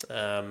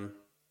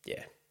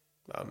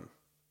 I'm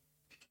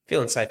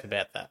feeling safe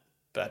about that,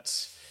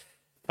 but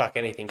fuck,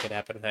 anything could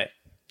happen, hey.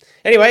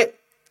 Anyway,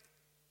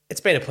 it's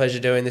been a pleasure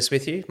doing this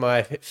with you,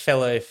 my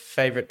fellow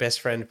favourite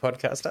best friend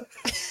podcaster.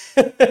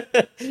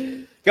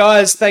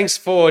 Guys, thanks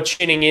for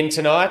tuning in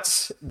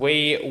tonight.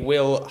 We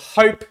will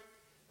hope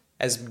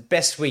as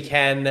best we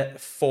can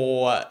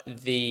for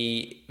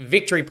the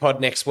victory pod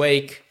next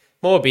week.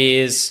 More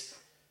beers,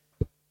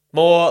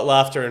 more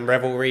laughter and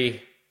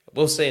revelry.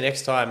 We'll see you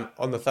next time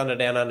on the Thunder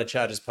Down Under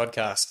Chargers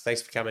podcast.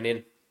 Thanks for coming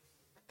in.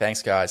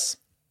 Thanks, guys.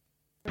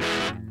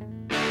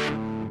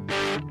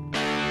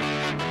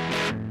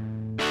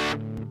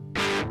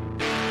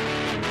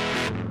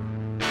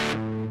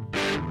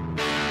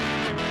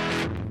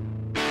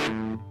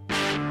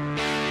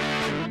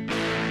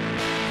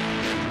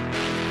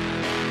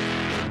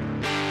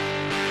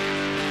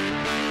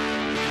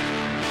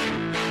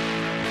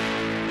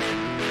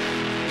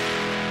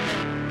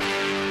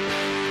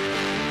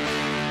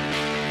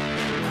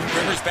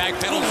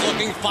 Backpedals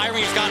looking, firing.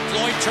 He's got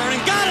Floyd turning.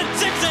 Got it.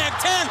 Zigzag.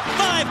 10,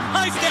 5,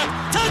 high step.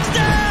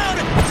 Touchdown!